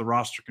everything with the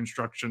roster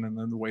construction and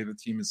then the way the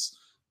team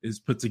is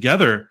put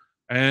together.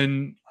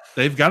 And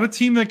they've got a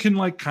team that can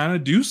kind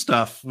of do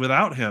stuff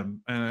without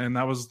him. And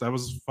that was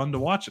fun to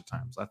watch at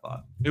times. I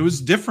thought it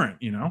was different,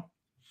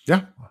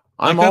 Yeah.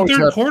 That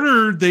third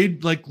quarter, they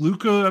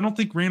Luka, I don't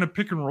think ran a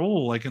pick and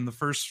roll in the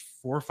first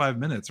 4 or 5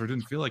 minutes, or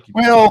didn't feel like he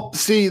Well,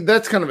 see,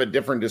 that's kind of a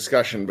different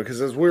discussion because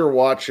as we were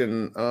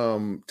watching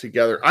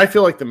together, I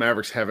feel like the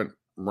Mavericks haven't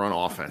run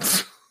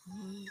offense.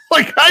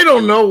 I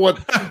don't know what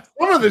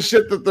some of the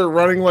shit that they're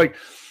running.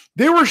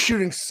 They were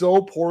shooting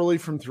so poorly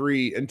from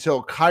three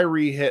until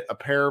Kyrie hit a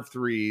pair of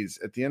threes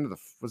at the end of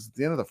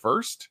the end of the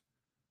first?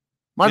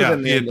 Might have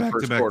been the end of the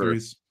first quarter.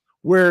 Threes.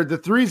 Where the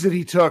threes that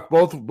he took,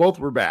 both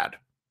were bad.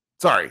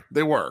 Sorry,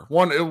 they were.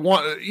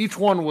 Each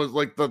one was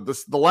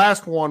the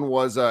last one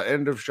was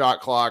end of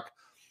shot clock.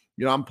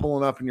 I'm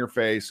pulling up in your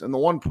face. And the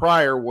one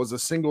prior was a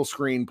single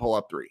screen pull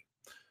up three.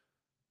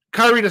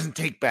 Kyrie doesn't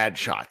take bad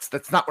shots.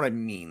 That's not what I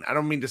mean. I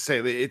don't mean to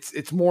say that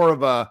it's more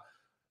of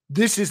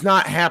this is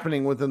not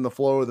happening within the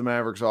flow of the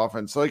Mavericks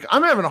offense.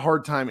 I'm having a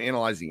hard time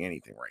analyzing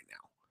anything right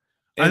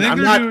now. And I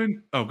think they're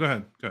doing. Oh, go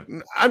ahead.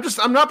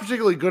 I'm not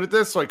particularly good at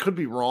this, so I could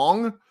be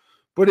wrong,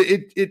 but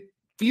it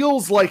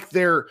feels like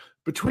they're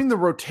between the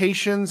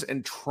rotations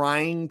and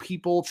trying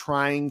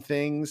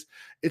things.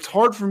 It's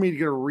hard for me to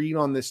get a read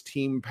on this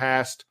team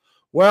past,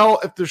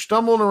 if they're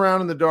stumbling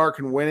around in the dark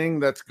and winning,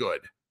 that's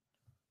good.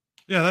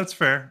 Yeah, that's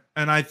fair.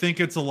 And I think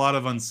it's a lot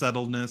of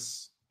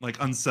unsettledness.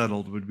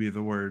 Unsettled would be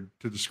the word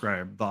to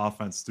describe the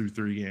offense through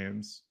 3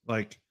 games.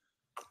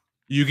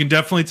 You can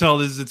definitely tell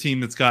this is a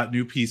team that's got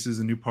new pieces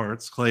and new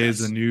parts. Clay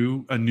is a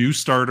new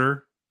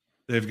starter.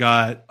 They've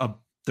got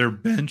their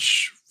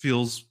bench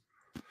feels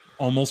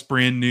almost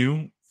brand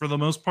new for the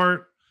most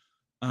part.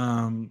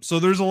 So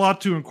there's a lot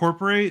to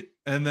incorporate.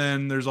 And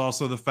then there's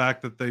also the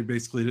fact that they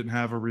basically didn't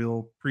have a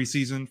real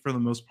preseason for the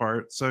most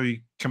part. So you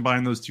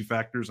combine those two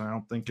factors, and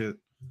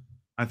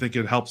I think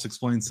it helps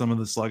explain some of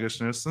the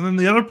sluggishness. And then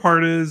the other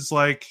part is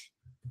like,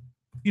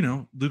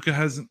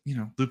 Luka's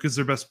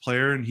their best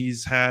player, and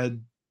he's had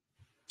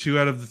 2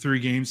 out of the 3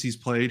 games he's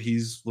played,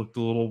 he's looked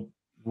a little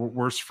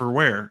worse for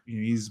wear.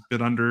 He's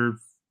been under.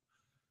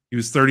 He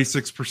was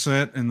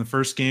 36% in the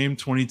first game,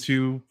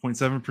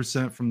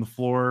 22.7% from the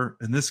floor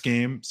in this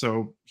game.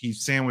 So he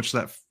sandwiched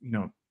that,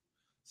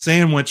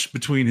 sandwich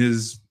between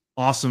his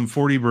awesome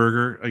 40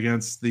 burger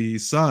against the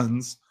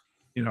Suns.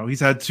 He's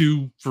had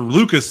 2, for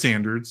Luka's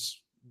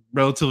standards,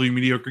 relatively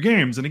mediocre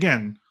games. And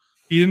again,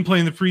 he didn't play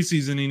in the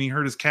preseason and he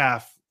hurt his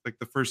calf like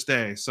the first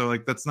day. So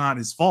like, that's not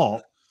his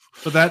fault.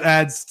 But that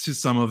adds to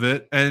some of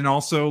it. And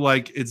also,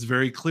 like, it's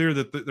very clear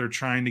that they're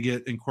trying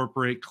to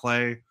incorporate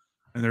Clay,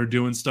 and they're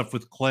doing stuff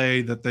with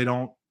Clay that they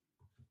don't,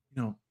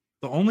 the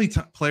only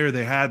player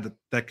they had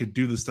that could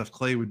do the stuff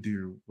Clay would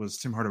do was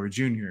Tim Hardaway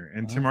Jr.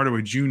 And Tim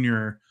Hardaway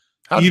Jr.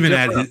 even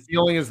at his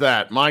feeling is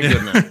that, my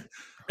goodness.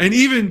 And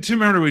even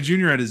Tim Hardaway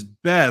Jr. at his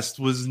best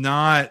was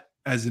not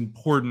as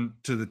important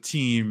to the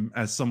team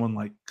as someone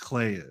like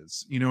Clay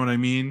is. You know what I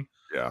mean?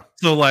 Yeah.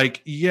 So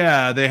like,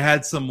 yeah, they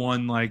had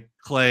someone like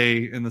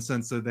Clay in the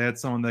sense that they had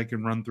someone that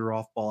can run through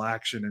off-ball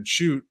action and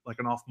shoot like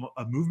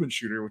a movement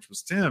shooter, which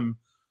was Tim.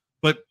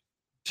 But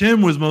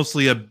Tim was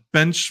mostly a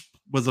bench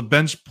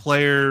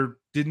player,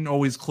 didn't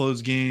always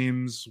close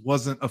games,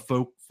 wasn't a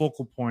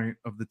focal point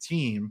of the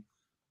team.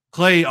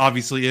 Clay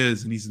obviously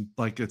is, and he's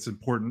like, it's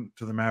important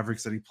to the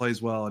Mavericks that he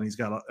plays well, and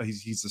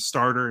he's a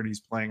starter and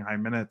he's playing high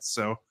minutes.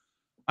 So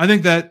I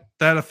think that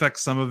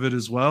affects some of it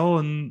as well.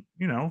 And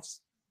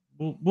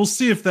we'll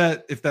see if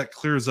that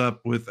clears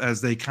up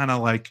as they kind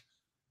of like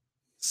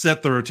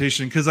set the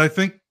rotation, because I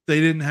think they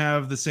didn't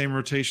have the same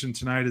rotation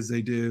tonight as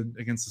they did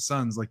against the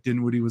Suns. Like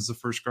Dinwiddie was the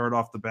first guard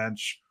off the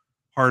bench.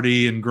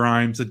 Hardy and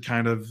Grimes had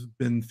kind of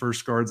been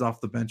first guards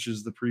off the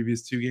benches the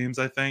previous 2 games,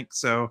 I think.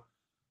 So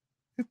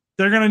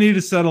they're going to need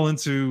to settle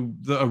into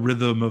a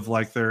rhythm of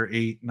like their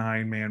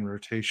 8-9 man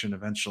rotation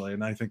eventually.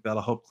 And I think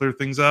that'll help clear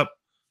things up.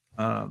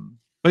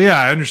 But yeah,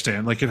 I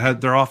understand. Like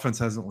their offense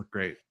hasn't looked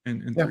great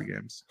in 3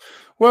 games.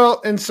 Well,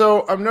 and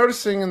so I'm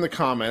noticing in the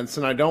comments,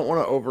 and I don't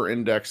want to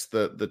over-index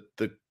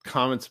the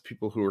comments of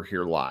people who are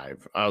here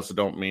live. I also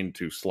don't mean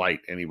to slight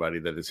anybody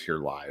that is here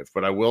live,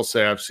 but I will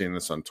say I've seen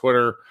this on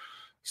Twitter,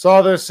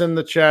 saw this in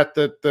the chat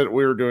that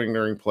we were doing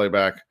during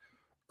playback.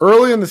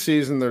 Early in the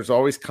season, there's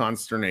always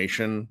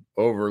consternation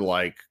over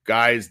like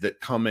guys that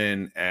come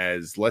in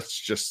as, let's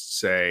just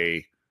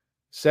say,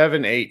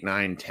 7, 8,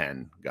 9,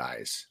 10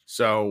 guys.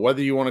 So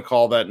whether you want to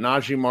call that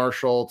Najee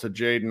Marshall to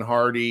Jaden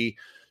Hardy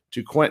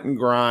to Quentin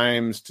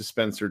Grimes to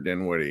Spencer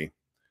Dinwiddie,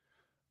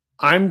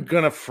 I'm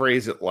going to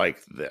phrase it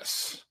like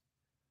this.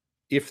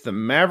 If the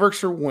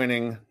Mavericks are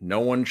winning, no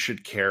one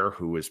should care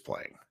who is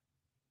playing,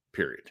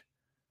 period.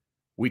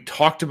 We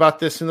talked about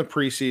this in the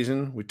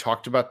preseason. We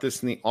talked about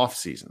this in the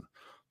offseason.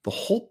 The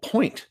whole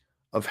point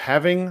of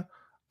having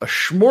a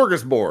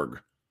smorgasbord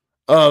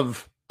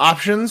of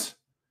options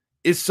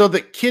is so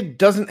that kid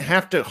doesn't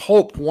have to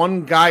hope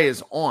one guy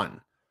is on.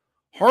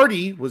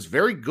 Hardy was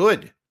very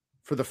good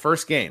for the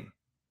first game.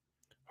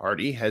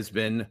 Hardy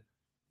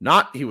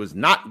he was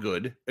not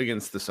good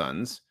against the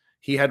Suns.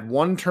 He had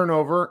 1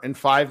 turnover in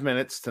 5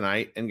 minutes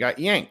tonight and got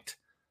yanked.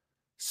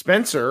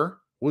 Spencer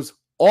was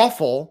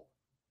awful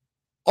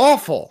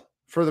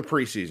for the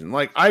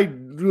preseason.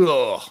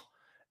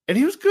 And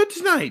he was good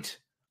tonight.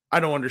 I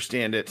don't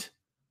understand it.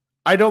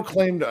 I don't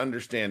claim to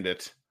understand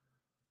it.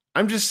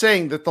 I'm just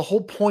saying that the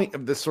whole point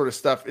of this sort of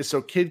stuff is so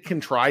kid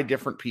can try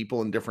different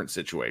people in different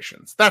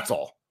situations. That's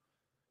all.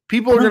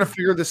 People are going to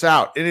figure this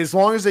out. And as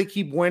long as they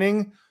keep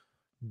winning,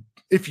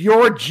 if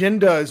your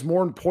agenda is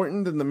more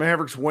important than the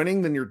Mavericks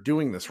winning, then you're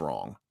doing this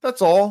wrong.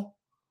 That's all.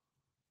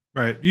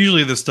 Right.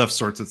 Usually this stuff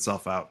sorts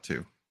itself out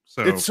too.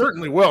 So it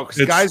certainly will,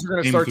 because guys are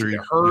going to start to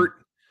get hurt.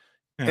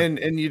 Yeah.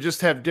 And you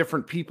just have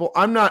different people.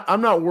 I'm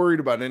not worried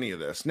about any of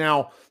this.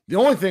 Now, the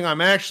only thing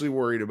I'm actually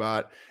worried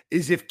about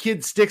is if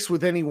kid sticks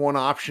with any one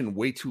option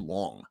way too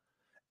long.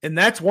 And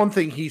that's one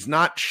thing he's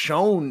not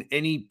shown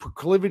any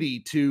proclivity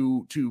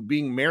to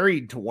being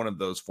married to one of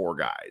those 4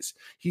 guys.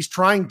 He's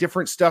trying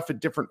different stuff at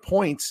different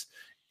points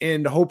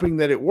and hoping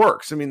that it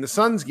works. I mean, the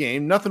Suns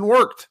game, nothing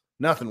worked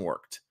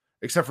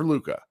except for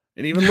Luka.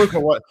 And even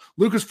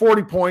Luka's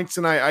 40 points.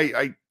 And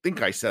I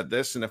think I said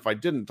this, and if I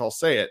didn't, I'll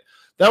say it.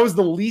 That was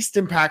the least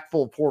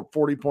impactful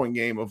 40-point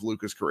game of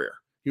Luka's career.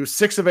 He was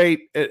 6 of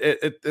 8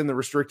 in the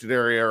restricted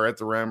area or at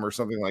the rim or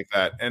something like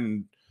that,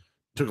 and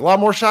took a lot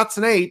more shots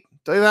than 8.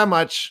 Tell you that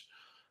much.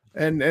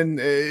 And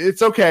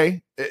it's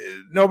okay.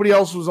 Nobody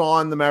else was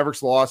on. The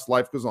Mavericks lost.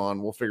 Life goes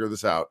on. We'll figure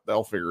this out.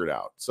 They'll figure it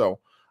out. So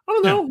I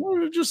don't know.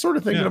 We're just sort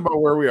of thinking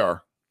about where we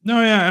are.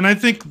 No, yeah, and I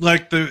think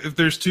like if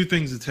there's two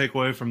things to take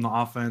away from the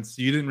offense,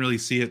 you didn't really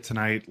see it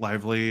tonight.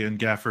 Lively and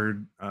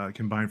Gafford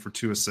combined for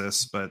 2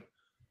 assists, but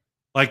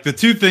like the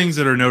two things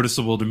that are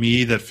noticeable to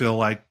me that feel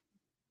like,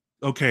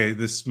 okay,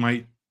 this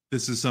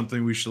is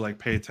something we should like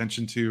pay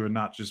attention to and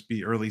not just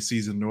be early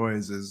season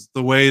noise, is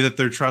the way that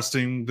they're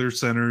trusting their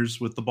centers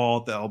with the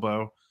ball at the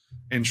elbow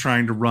and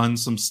trying to run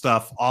some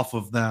stuff off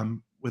of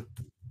them with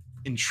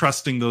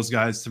entrusting those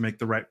guys to make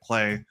the right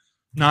play.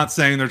 Not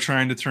saying they're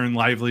trying to turn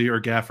Lively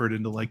or Gafford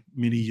into like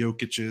mini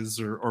Jokic's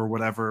or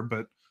whatever,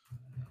 but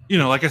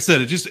like I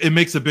said, it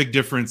makes a big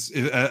difference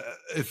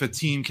if a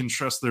team can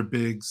trust their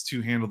bigs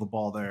to handle the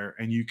ball there,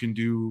 and you can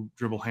do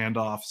dribble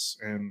handoffs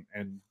and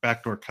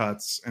backdoor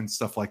cuts and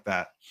stuff like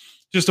that.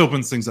 Just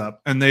opens things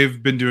up, and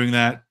they've been doing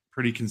that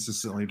pretty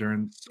consistently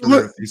during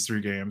these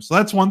 3 games. So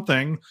that's one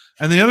thing,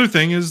 and the other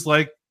thing is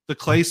like the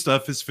Clay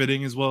stuff is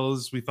fitting as well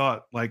as we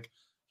thought. Like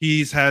he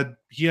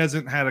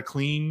hasn't had a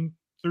clean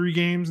 3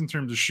 games in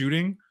terms of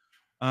shooting.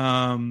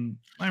 I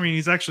mean,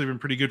 he's actually been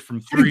pretty good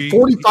from 3.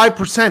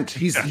 45%.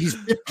 He's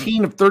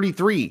 15 of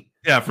 33.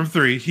 Yeah, from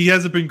 3. He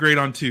hasn't been great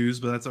on 2s,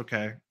 but that's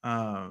okay.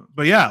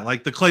 But yeah,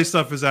 like the Clay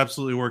stuff is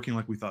absolutely working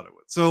like we thought it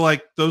would. So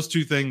like those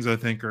 2 things I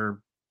think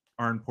are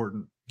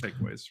important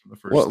takeaways from the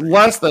first. Well,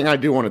 last thing I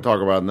do want to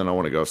talk about, and then I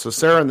want to go. So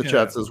Sarah in the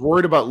chat says,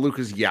 worried about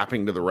Luka's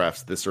yapping to the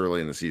refs this early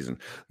in the season.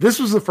 This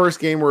was the first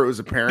game where it was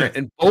apparent,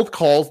 and both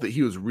calls that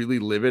he was really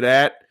livid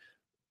at,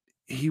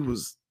 he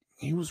was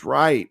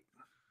right.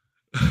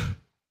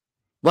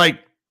 Like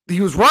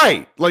he was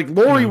right. Like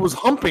Laurie was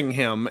humping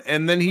him,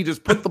 and then he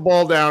just put the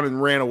ball down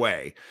and ran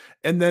away.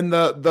 And then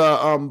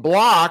the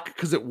block,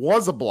 because it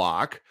was a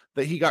block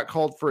that he got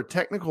called for a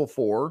technical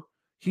for,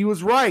 he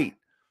was right.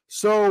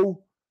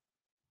 So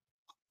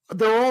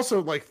there were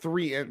also like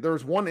 3. There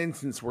was one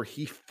instance where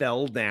he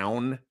fell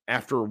down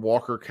after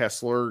Walker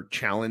Kessler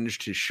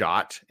challenged his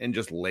shot and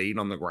just laid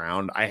on the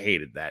ground. I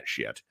hated that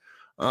shit.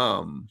 But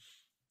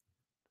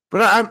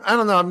I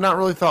don't know. I've not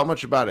really thought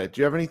much about it.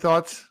 Do you have any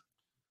thoughts?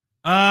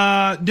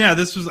 Yeah,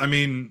 this was, I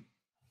mean,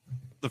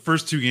 the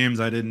first 2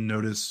 games I didn't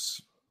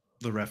notice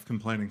the ref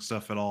complaining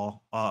stuff at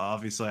all.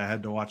 Obviously I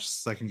had to watch the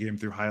second game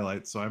through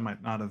highlights, so I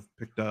might not have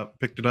picked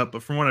it up,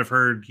 but from what I've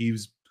heard,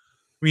 he's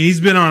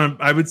been on,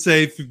 I would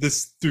say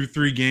through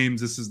 3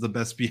 games, this is the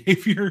best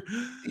behavior.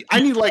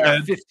 I need like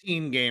a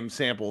 15 game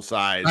sample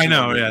size. I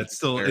know. Yeah.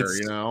 It's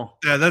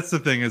yeah, that's the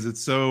thing, is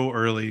it's so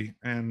early.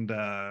 And,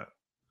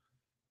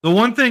 the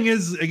one thing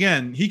is,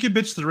 again, he could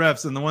bitch the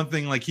refs. And the one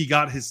thing, like he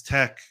got his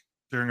tech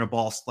during a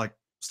ball, like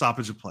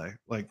stoppage of play.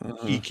 Like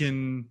he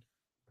can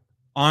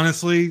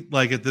honestly,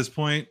 like at this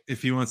point,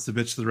 if he wants to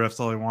bitch the refs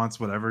all he wants,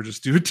 whatever,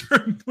 just do it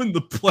during when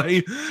the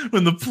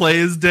play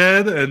is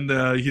dead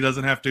and he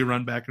doesn't have to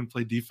run back and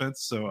play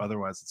defense. So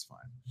otherwise it's fine.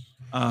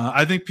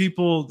 I think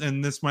people,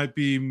 and this might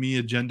be me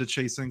agenda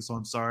chasing, so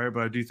I'm sorry,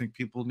 but I do think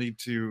people need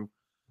to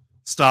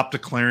stop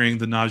declaring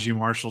the Najee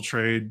Marshall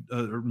trade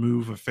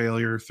move a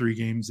failure 3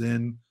 games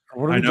in.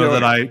 I know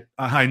that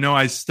I know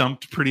I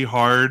stumped pretty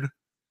hard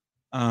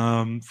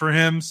for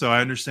him, so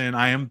I understand.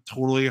 I am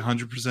totally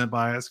 100%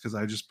 biased because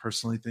I just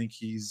personally think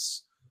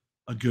he's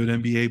a good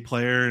NBA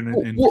player.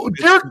 And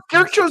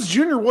Derek Jones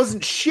Jr.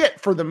 wasn't shit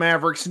for the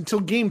Mavericks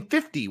until game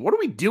 50. What are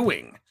we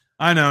doing?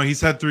 I know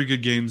he's had 3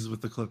 good games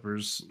with the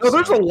Clippers. No,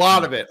 there's a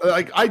lot of it.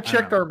 Like I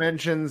checked our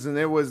mentions, and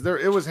it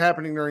was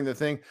happening during the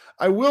thing.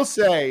 I will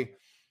say,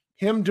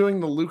 him doing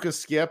the Luka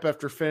skip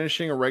after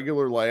finishing a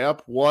regular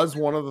layup was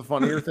one of the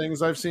funnier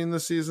things I've seen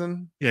this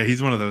season. Yeah,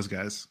 he's one of those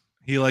guys.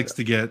 He likes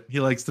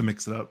to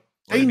mix it up.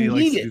 They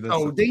need it,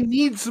 though. They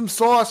need some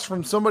sauce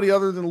from somebody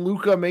other than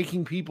Luka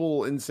making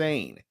people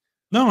insane.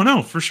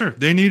 No, for sure.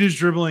 They need his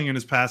dribbling and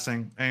his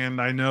passing.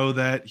 And I know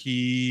that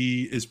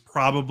he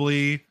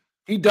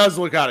does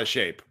look out of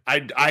shape.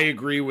 I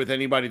agree with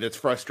anybody that's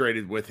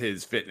frustrated with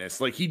his fitness.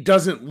 Like he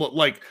doesn't look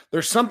like,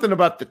 there's something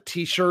about the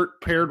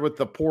t-shirt paired with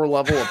the poor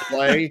level of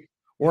play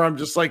where I'm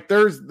just like,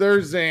 there's something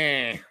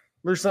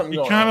going on.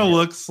 He kind of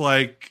looks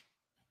like,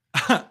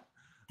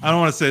 I don't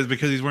want to say it's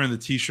because he's wearing the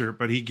t-shirt,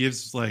 but he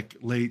gives like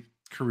late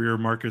career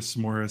Marcus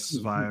Morris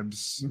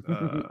vibes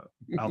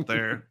out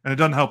there. And it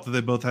doesn't help that they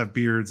both have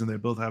beards and they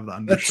both have the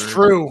undershirt. That's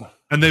true.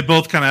 And they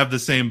both kind of have the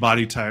same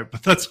body type,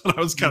 but that's what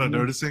I was kind of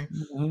noticing.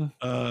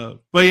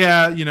 But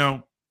yeah,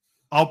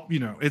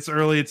 it's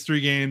early. It's 3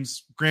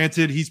 games.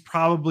 Granted, he's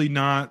probably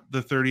not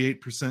the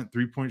 38%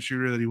 3-point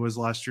shooter that he was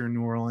last year in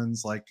New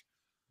Orleans. Like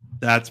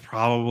that's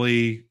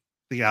probably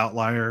the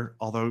outlier,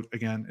 although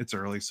again, it's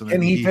early. So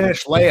can he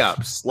finish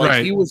layups? Like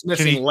right. He was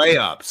missing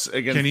layups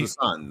against the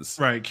Suns.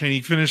 Right. Can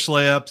he finish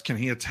layups? Can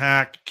he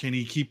attack? Can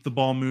he keep the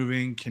ball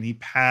moving? Can he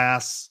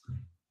pass?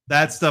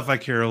 That stuff I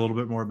care a little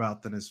bit more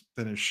about than his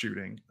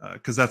shooting,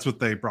 because that's what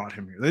they brought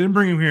him here. They didn't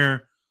bring him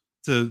here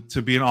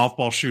to be an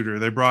off-ball shooter.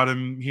 They brought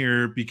him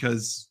here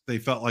because they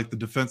felt like the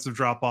defensive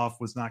drop-off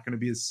was not going to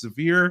be as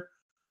severe,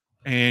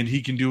 and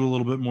he can do a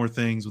little bit more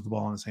things with the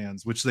ball in his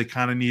hands, which they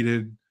kind of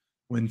needed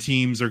when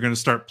teams are going to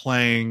start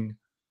playing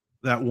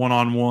that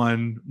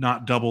one-on-one,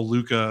 not double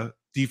Luka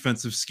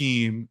defensive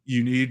scheme.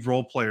 You need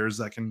role players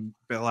that can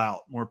bail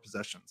out more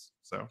possessions.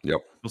 So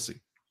we'll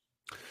see.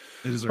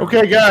 It is early.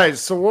 Okay,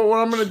 guys. So what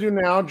I'm going to do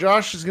now,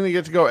 Josh is going to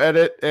get to go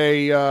edit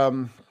a,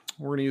 we're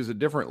going to use a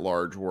different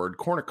large word,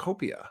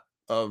 cornucopia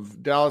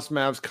of Dallas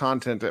Mavs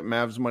content at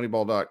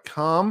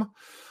mavsmoneyball.com.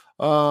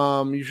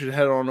 You should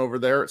head on over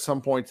there at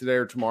some point today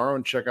or tomorrow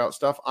and check out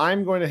stuff.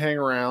 I'm going to hang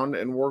around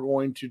and we're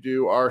going to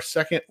do our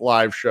second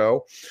live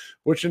show,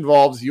 which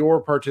involves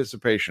your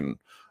participation.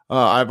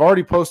 I've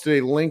already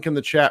posted a link in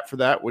the chat for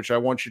that, which I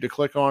want you to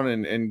click on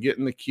and get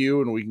in the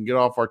queue, and we can get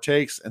off our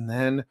takes, and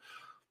then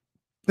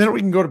we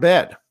can go to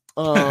bed.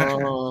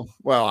 Well,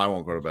 I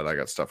won't go to bed. I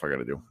got stuff I got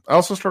to do. I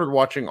also started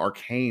watching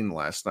Arcane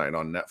last night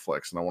on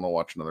Netflix, and I want to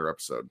watch another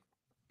episode.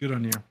 Good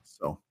on you.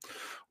 So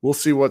we'll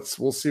see what's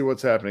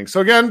happening.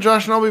 So again,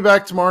 Josh and I'll be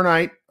back tomorrow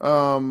night.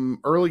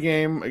 Early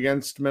game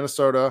against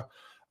Minnesota,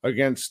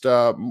 against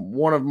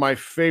one of my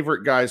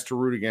favorite guys to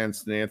root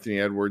against, Anthony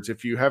Edwards.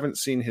 If you haven't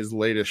seen his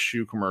latest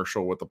shoe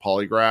commercial with the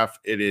polygraph,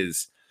 it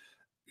is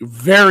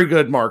very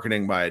good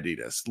marketing by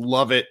Adidas.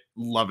 Love it,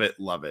 love it,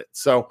 love it.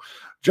 So,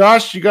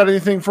 Josh, you got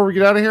anything before we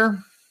get out of here?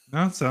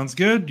 No, sounds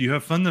good. You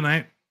have fun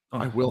tonight.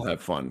 I will have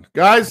fun.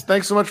 Guys,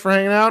 thanks so much for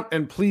hanging out,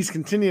 and please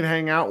continue to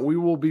hang out. We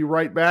will be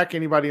right back.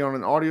 Anybody on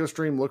an audio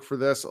stream, look for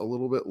this a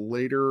little bit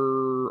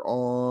later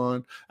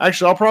on.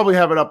 Actually, I'll probably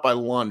have it up by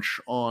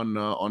lunch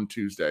on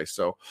Tuesday,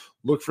 so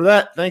look for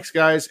that. Thanks,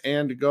 guys,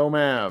 and go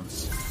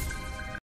Mavs.